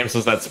well, favorite games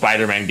was that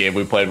Spider-Man game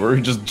we played where we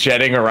were just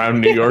jetting around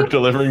New York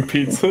delivering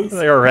pizzas.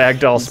 They were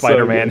ragdoll So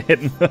Spider-Man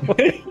hitting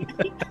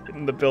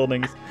hitting the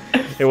buildings.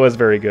 It was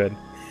very good.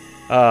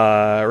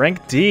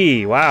 Rank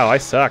D. Wow, I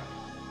suck.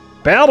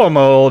 Battle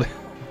mode.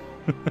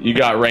 You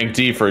got rank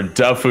D for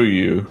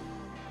Dufuyu.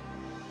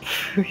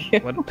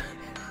 What?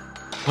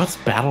 What's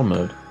battle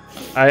mode?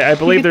 I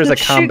believe You there's get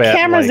a to combat. shoot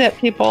cameras like- at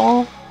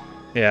people,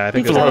 Yeah, I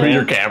think Throw there's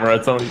your camera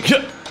at someone.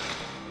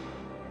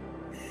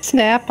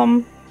 snap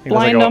them, think there's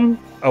like blind them.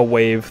 a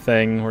wave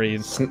thing where you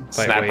fight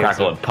Snap, waves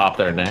crackle, of- and pop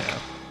their neck.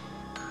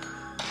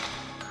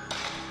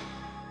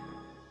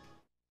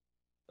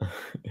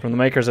 from the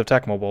makers of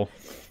Tecmo Bowl.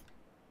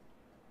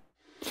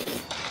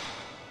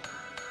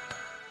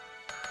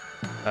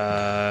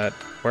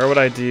 Where would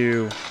I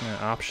do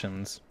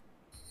options?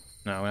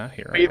 No, not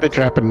here. Maybe the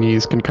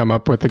Japanese can come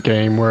up with a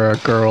game where a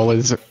girl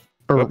is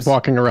Whoops.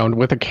 walking around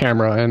with a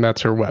camera and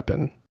that's her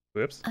weapon.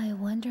 Whoops. I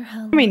wonder how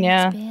long mean,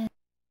 yeah. it's been.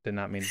 Did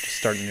not mean to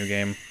start a new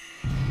game.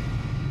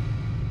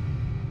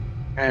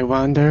 I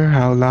wonder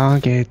how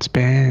long it's I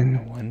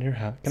been. wonder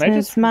how. Can I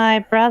just? It's my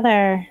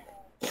brother.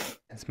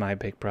 It's my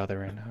big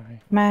brother and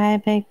I. My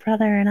big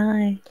brother and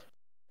I.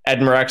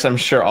 Edmarex, I'm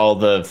sure all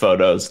the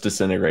photos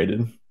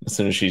disintegrated as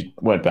soon as she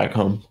went back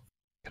home.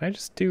 Can I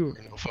just do?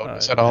 No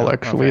photos Uh, at all, no,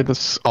 actually. okay.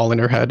 This all in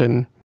her head,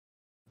 and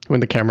when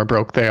the camera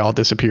broke, they all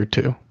disappeared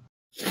too.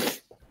 Oh,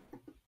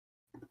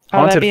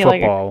 Haunted that'd be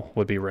like a football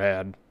would be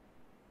rad.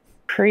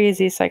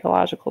 crazy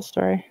psychological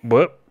story.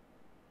 Whoop.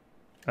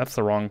 That's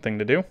the wrong thing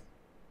to do.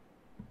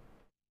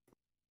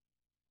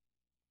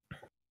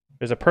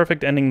 There's a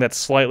perfect ending that's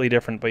slightly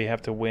different, but you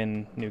have to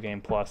win New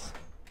Game Plus.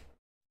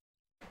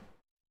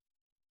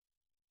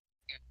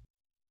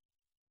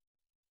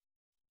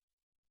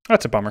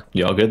 That's a bummer.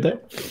 You all good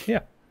there?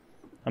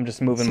 I'm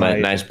just moving It's my.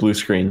 nice blue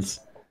screens.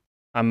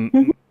 I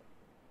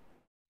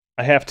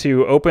have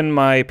to open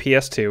my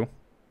PS2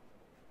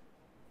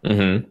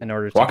 Mm-hmm. in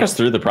order to. Walk us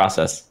through the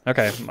process.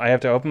 Okay, I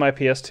have to open my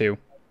PS2.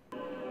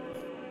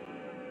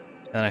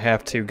 And I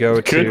have to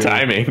go to Good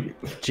timing.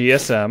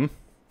 GSM.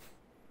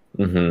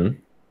 Mm-hmm.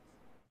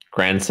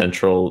 Grand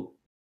Central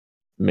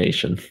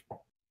Mation.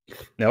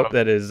 Nope,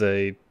 that is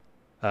a.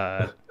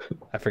 I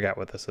forgot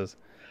what this is.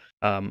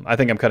 I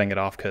think I'm cutting it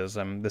off because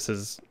this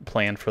is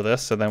planned for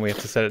this. So then we have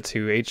to set it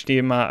to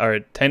HDMI or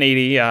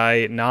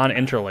 1080i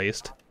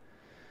non-interlaced.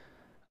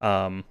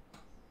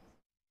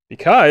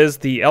 Because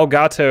the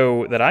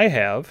Elgato that I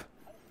have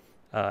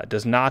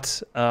does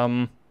not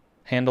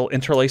handle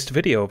interlaced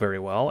video very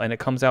well, and it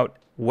comes out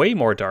way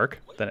more dark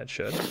than it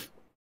should.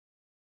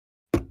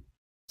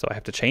 So I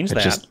have to change It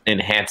that. just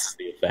enhances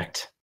the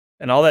effect.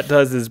 And all that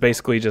does is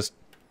basically just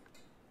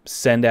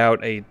send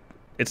out a...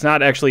 It's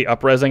not actually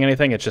up-resing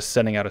anything, it's just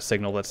sending out a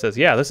signal that says,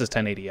 yeah, this is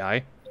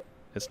 1080i.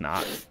 It's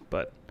not,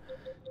 but...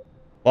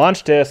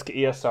 Launch disk,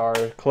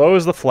 ESR,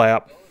 close the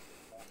flap.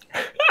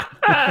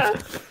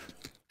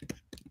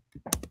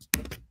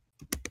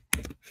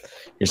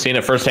 You're seeing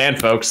it firsthand,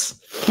 folks.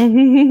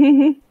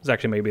 It's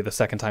actually maybe the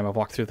second time I've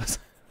walked through this.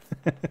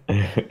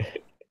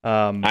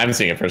 I'm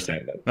seeing it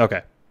firsthand. Though.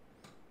 Okay.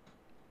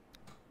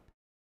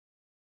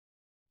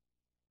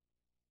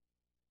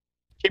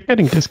 Keep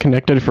getting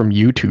disconnected from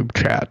YouTube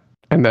chat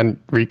and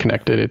then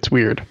reconnected. It's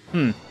weird.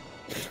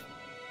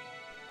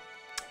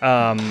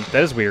 That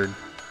is weird.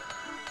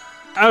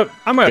 I'm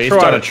gonna Based throw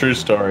on out a true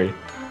story.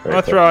 I'm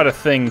gonna throw out a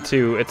thing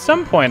too. At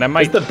some point, I Is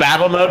might the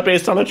battle mode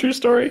based on a true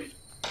story?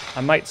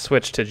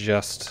 switch to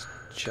just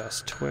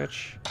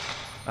Twitch.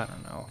 I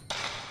don't know.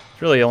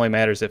 It really only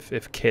matters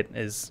if Kit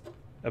is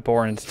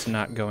abhorrent to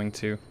not going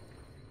to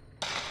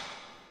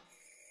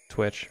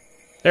Twitch.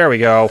 There we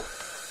go.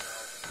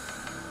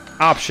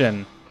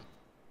 Option.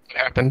 What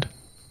happened?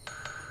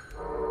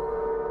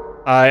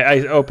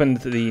 I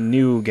opened the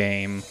new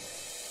game.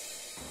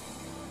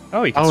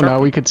 Oh, you can start. Now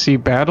we could see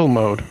battle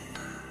mode.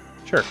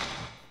 Sure.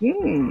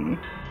 Hmm.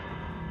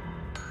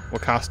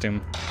 What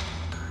costume?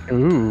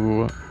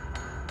 Ooh.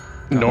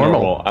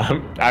 Normal.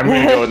 I'm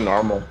gonna go with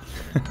normal.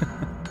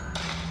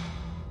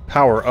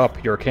 Power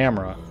up your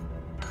camera.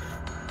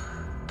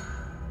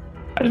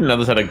 I didn't know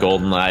this had a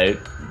golden eye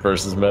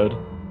versus mode.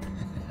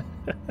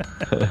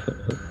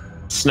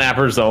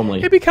 Snappers only.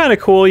 It'd be kind of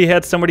cool. You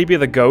had somebody be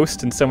the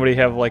ghost and somebody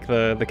have like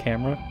the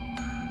camera.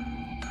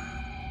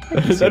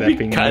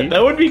 That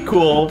would be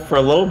cool for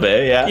a little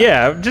bit, yeah.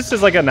 Yeah, just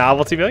as like a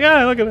novelty. Be like,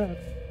 ah, look at that.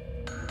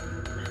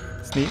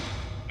 It's neat.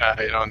 I'd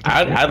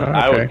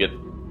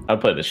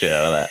play the shit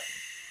out of that.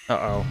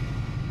 Uh-oh.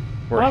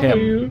 We're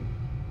him.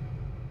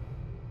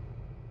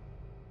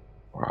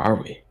 Where are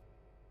we?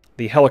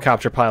 The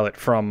helicopter pilot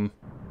from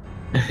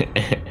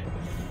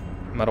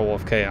Metal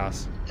Wolf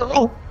Chaos.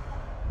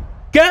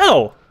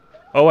 Go!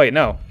 Oh, wait,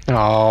 no.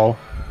 Oh,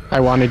 I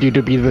wanted you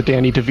to be the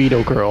Danny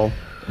DeVito girl.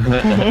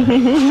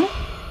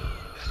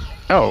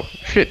 Oh,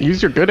 shit,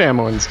 use your good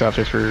ammo and stuff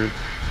if you're...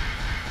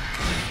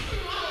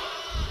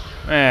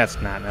 That's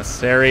not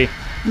necessary.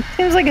 It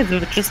seems like it's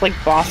just like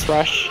boss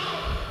rush.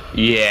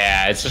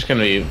 Yeah, it's just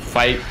gonna be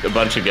fight a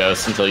bunch of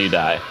ghosts until you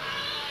die.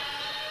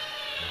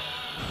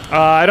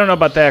 I don't know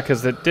about that,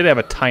 because it did have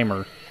a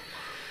timer.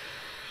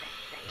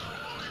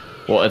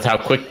 Well, it's how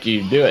quick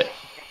you do it.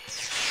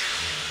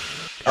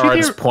 Or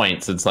it's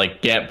points. It's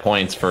like, get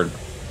points for...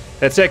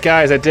 That's it,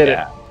 guys. I did it.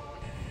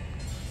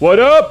 What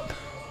up?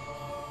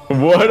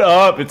 What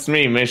up? It's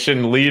me,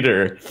 mission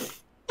leader.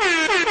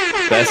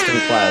 Best in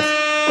class.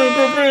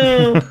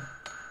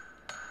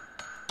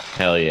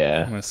 Hell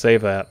yeah. I'm going to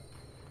save that.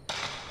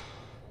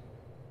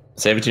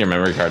 Save it to your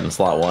memory card in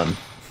slot 1.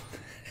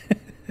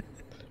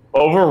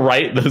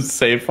 Overwrite the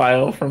save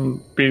file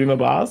from beating the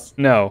boss?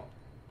 No.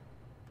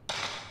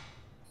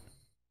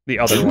 The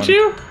other Didn't one.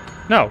 you?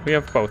 No, we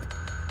have both.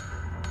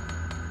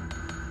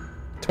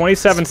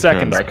 27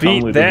 seconds.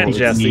 Beat that,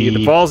 Jesse.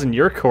 The ball's in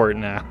your court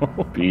now.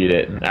 Beat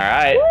it. All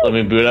right, let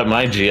me boot up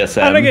my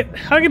GSM. How do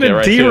I get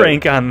a D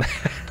rank on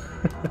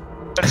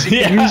that?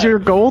 Use your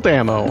gold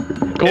ammo.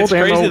 Gold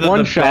ammo,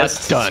 one shot,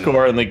 done.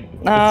 Score in the,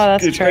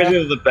 that's it's true. crazy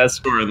that the best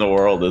score in the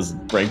world is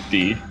rank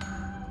D.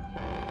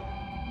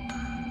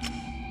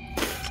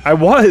 I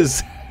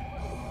was.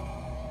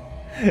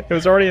 It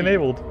was already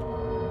enabled.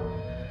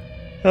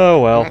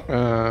 Oh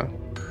well.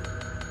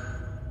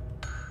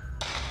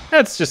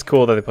 That's just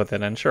cool that they put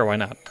that in. Sure, why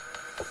not?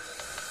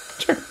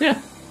 Sure,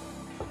 yeah.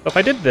 So if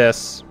I did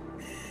this...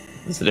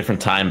 It's a different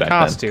time back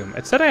costume.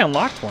 It said I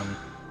unlocked one.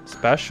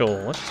 Special.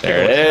 Let's just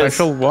there it is.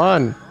 Special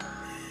one.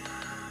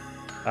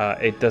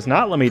 It does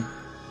not let me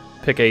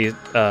pick a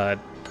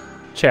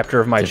chapter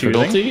of my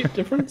Difficulty choosing.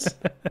 difference?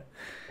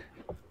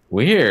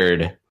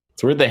 Weird.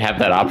 It's weird they have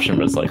that option,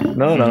 but it's like,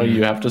 no,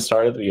 you have to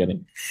start at the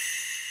beginning.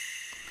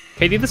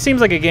 Katie, this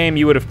seems like a game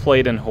you would have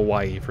played in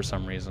Hawaii for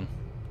some reason.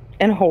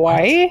 In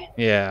Hawaii?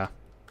 Yeah.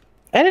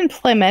 I didn't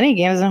play many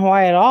games in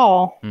Hawaii at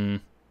all.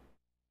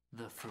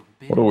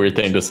 What a weird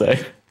thing to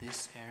say.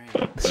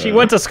 She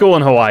went to school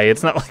in Hawaii.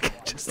 It's not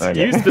like just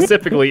you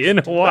specifically in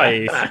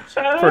Hawaii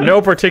for no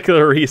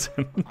particular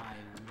reason.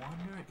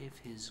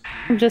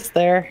 I'm just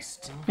there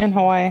in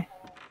Hawaii.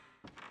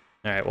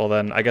 Alright, well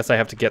then, I guess I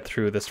have to get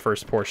through this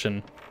first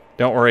portion.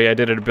 Don't worry, I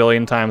did it a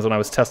billion times when I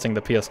was testing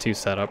the PS2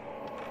 setup.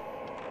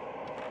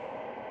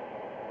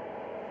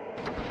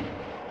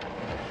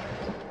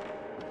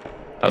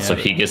 Oh, so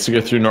he gets to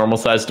go through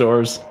normal-sized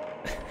doors?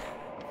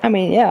 I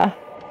mean, yeah.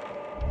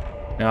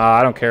 No,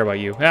 I don't care about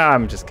you. Ah,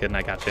 I'm just kidding,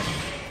 I got you.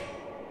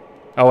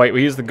 Oh wait,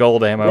 we used the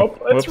gold ammo.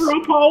 It's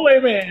Rope Hallway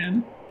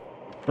Man!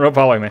 Rope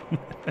Hallway Man.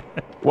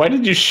 Why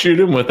did you shoot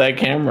him with that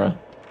camera?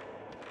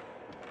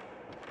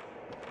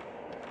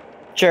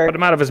 Jerk. Put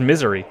him out of his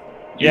misery.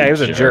 Yeah, he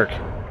was a jerk.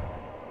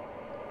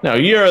 No,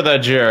 you're the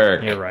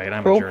jerk. You're right,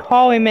 I'm a Rope jerk.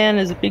 Hallway Man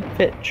is a big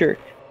fit jerk.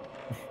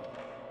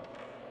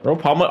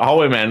 Rope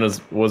Hallway Man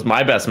was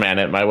my best man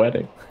at my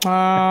wedding.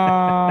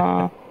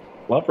 Aww.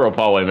 Love Rope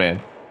Hallway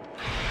Man.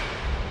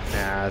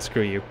 Nah,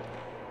 screw you.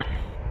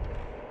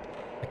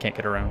 I can't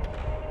get around.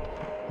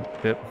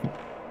 Yep.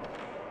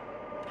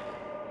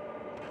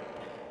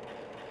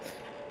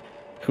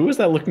 Who is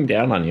that looking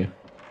down on you?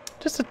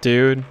 Just a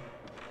dude.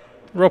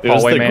 Rope It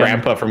was Hallway the Man.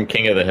 grandpa from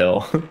King of the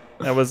Hill.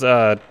 That was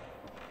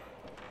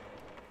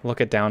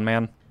look it down,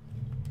 man.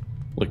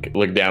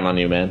 Look down on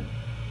you, man.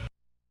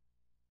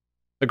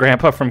 The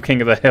grandpa from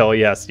King of the Hill.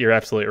 Yes, you're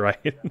absolutely right.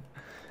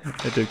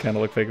 It did kind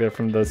of look like that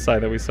from the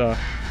side that we saw.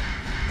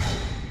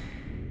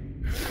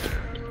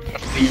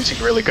 I'm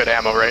using really good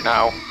ammo right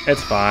now.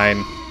 It's fine.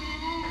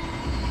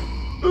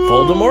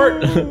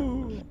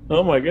 Voldemort?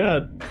 Oh my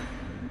god.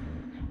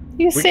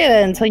 You say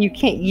that until you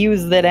can't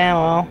use that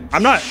ammo.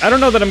 I don't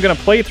know that I'm gonna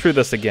play through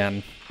this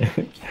again.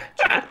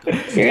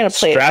 You're gonna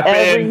play Strap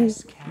every... in.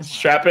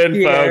 Strap in,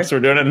 Yeah. folks. We're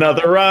doing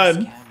another run.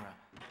 This camera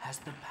has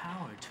the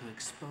power to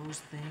expose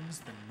things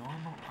the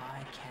normal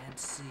eye can't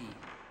see.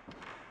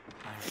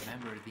 I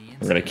remember the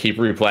I'm gonna keep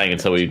replaying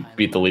until we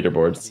beat the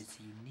leaderboards. Its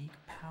unique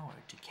power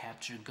to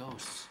capture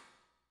ghosts.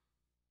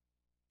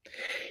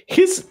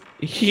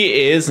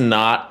 He is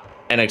not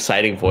an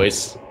exciting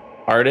voice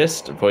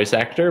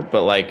actor,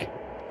 but like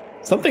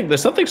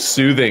there's something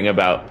soothing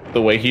about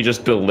the way he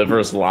just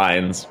delivers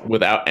lines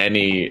without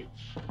any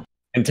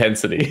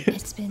intensity.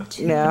 It's been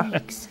 2 Yeah.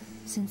 weeks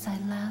since I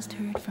last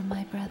heard from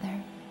my brother.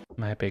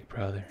 My big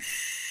brother.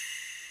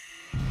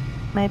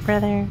 My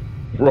brother.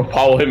 Rope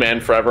Hallway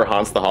Man forever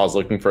haunts the halls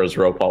looking for his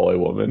Rope Hallway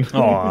woman.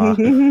 Aw.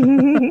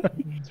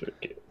 It's really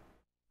cute.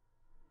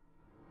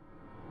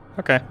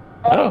 Okay.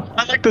 Oh,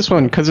 I like this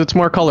one because it's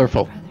more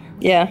colorful. Brother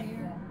was Yeah. here.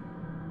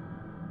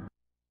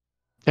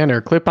 And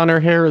her clip on her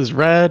hair is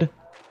red.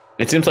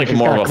 it seems like She's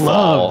more got of a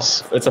fall.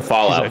 gloves. It's a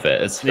fall She's like-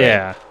 outfit. It's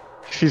Yeah.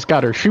 She's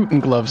got her shooting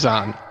gloves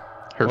on.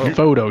 Her Whoa.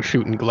 photo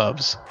shooting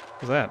gloves.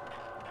 What's that?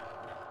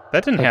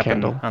 That didn't A happen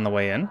candle. on the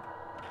way in.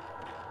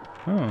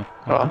 Oh,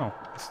 Oh. wow.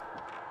 This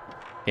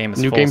game is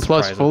New full game of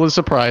plus surprises. full of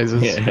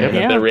surprises. Yeah, Yep.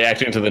 Yeah. they're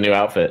reacting to the new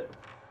outfit.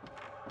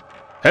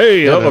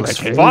 Hey, Yeah, that they're looks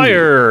like, hey.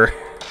 fire.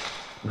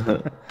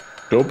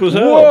 Dope as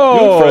hell.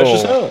 Whoa. Dude, fresh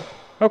as hell.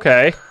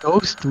 Okay,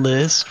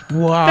 Ghostless.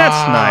 Wow.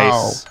 that's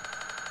nice.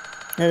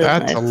 That is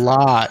That's nice. a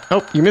lot.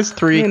 Oh, you missed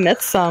 3. We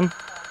missed some.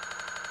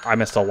 I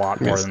missed a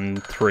lot more Missed. than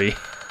 3.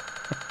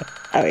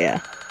 Oh, yeah.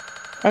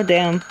 Oh,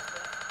 damn.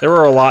 There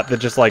were a lot that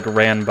just like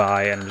ran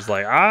by and just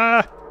like,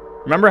 ah.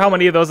 Remember how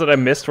many of those that I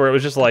missed where it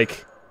was just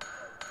like,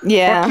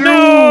 Yeah.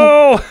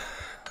 no!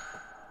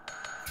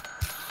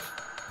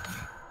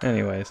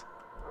 Anyways.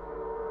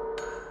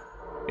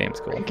 Game's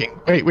cool. Ranking.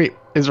 Wait.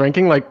 Is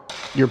ranking like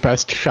your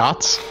best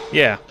shots?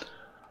 Yeah.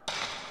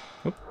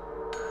 Oop.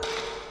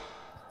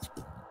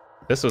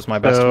 This was my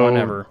best So, one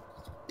ever.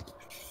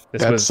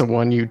 This That's was the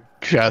one you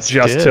just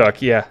just did.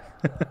 took, yeah.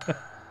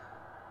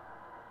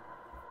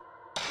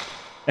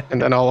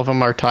 And then all of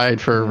them are tied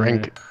for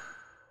rank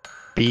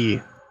B.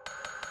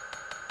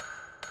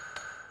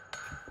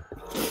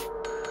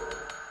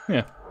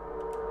 Yeah.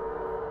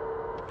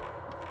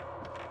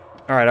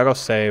 Alright, I'll go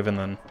save and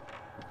then...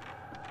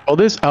 Well,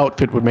 this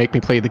outfit would make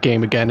me play the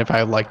game again if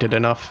I liked it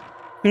enough.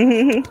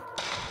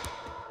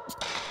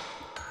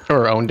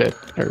 Or owned it.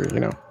 Or, you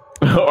know.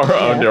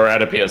 or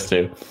at a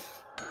PS2.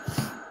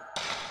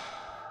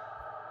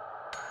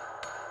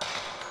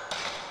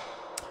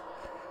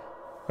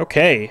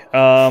 Okay,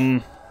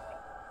 that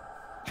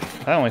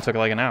only took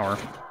like an hour.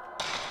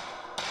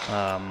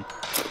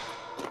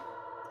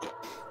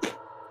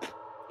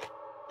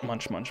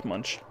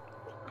 Munch.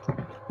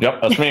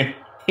 Yep, that's me.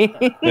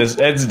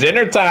 It's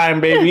dinner time,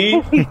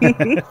 baby.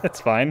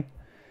 That's fine.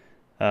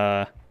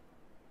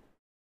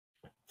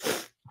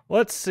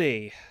 Let's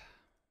see.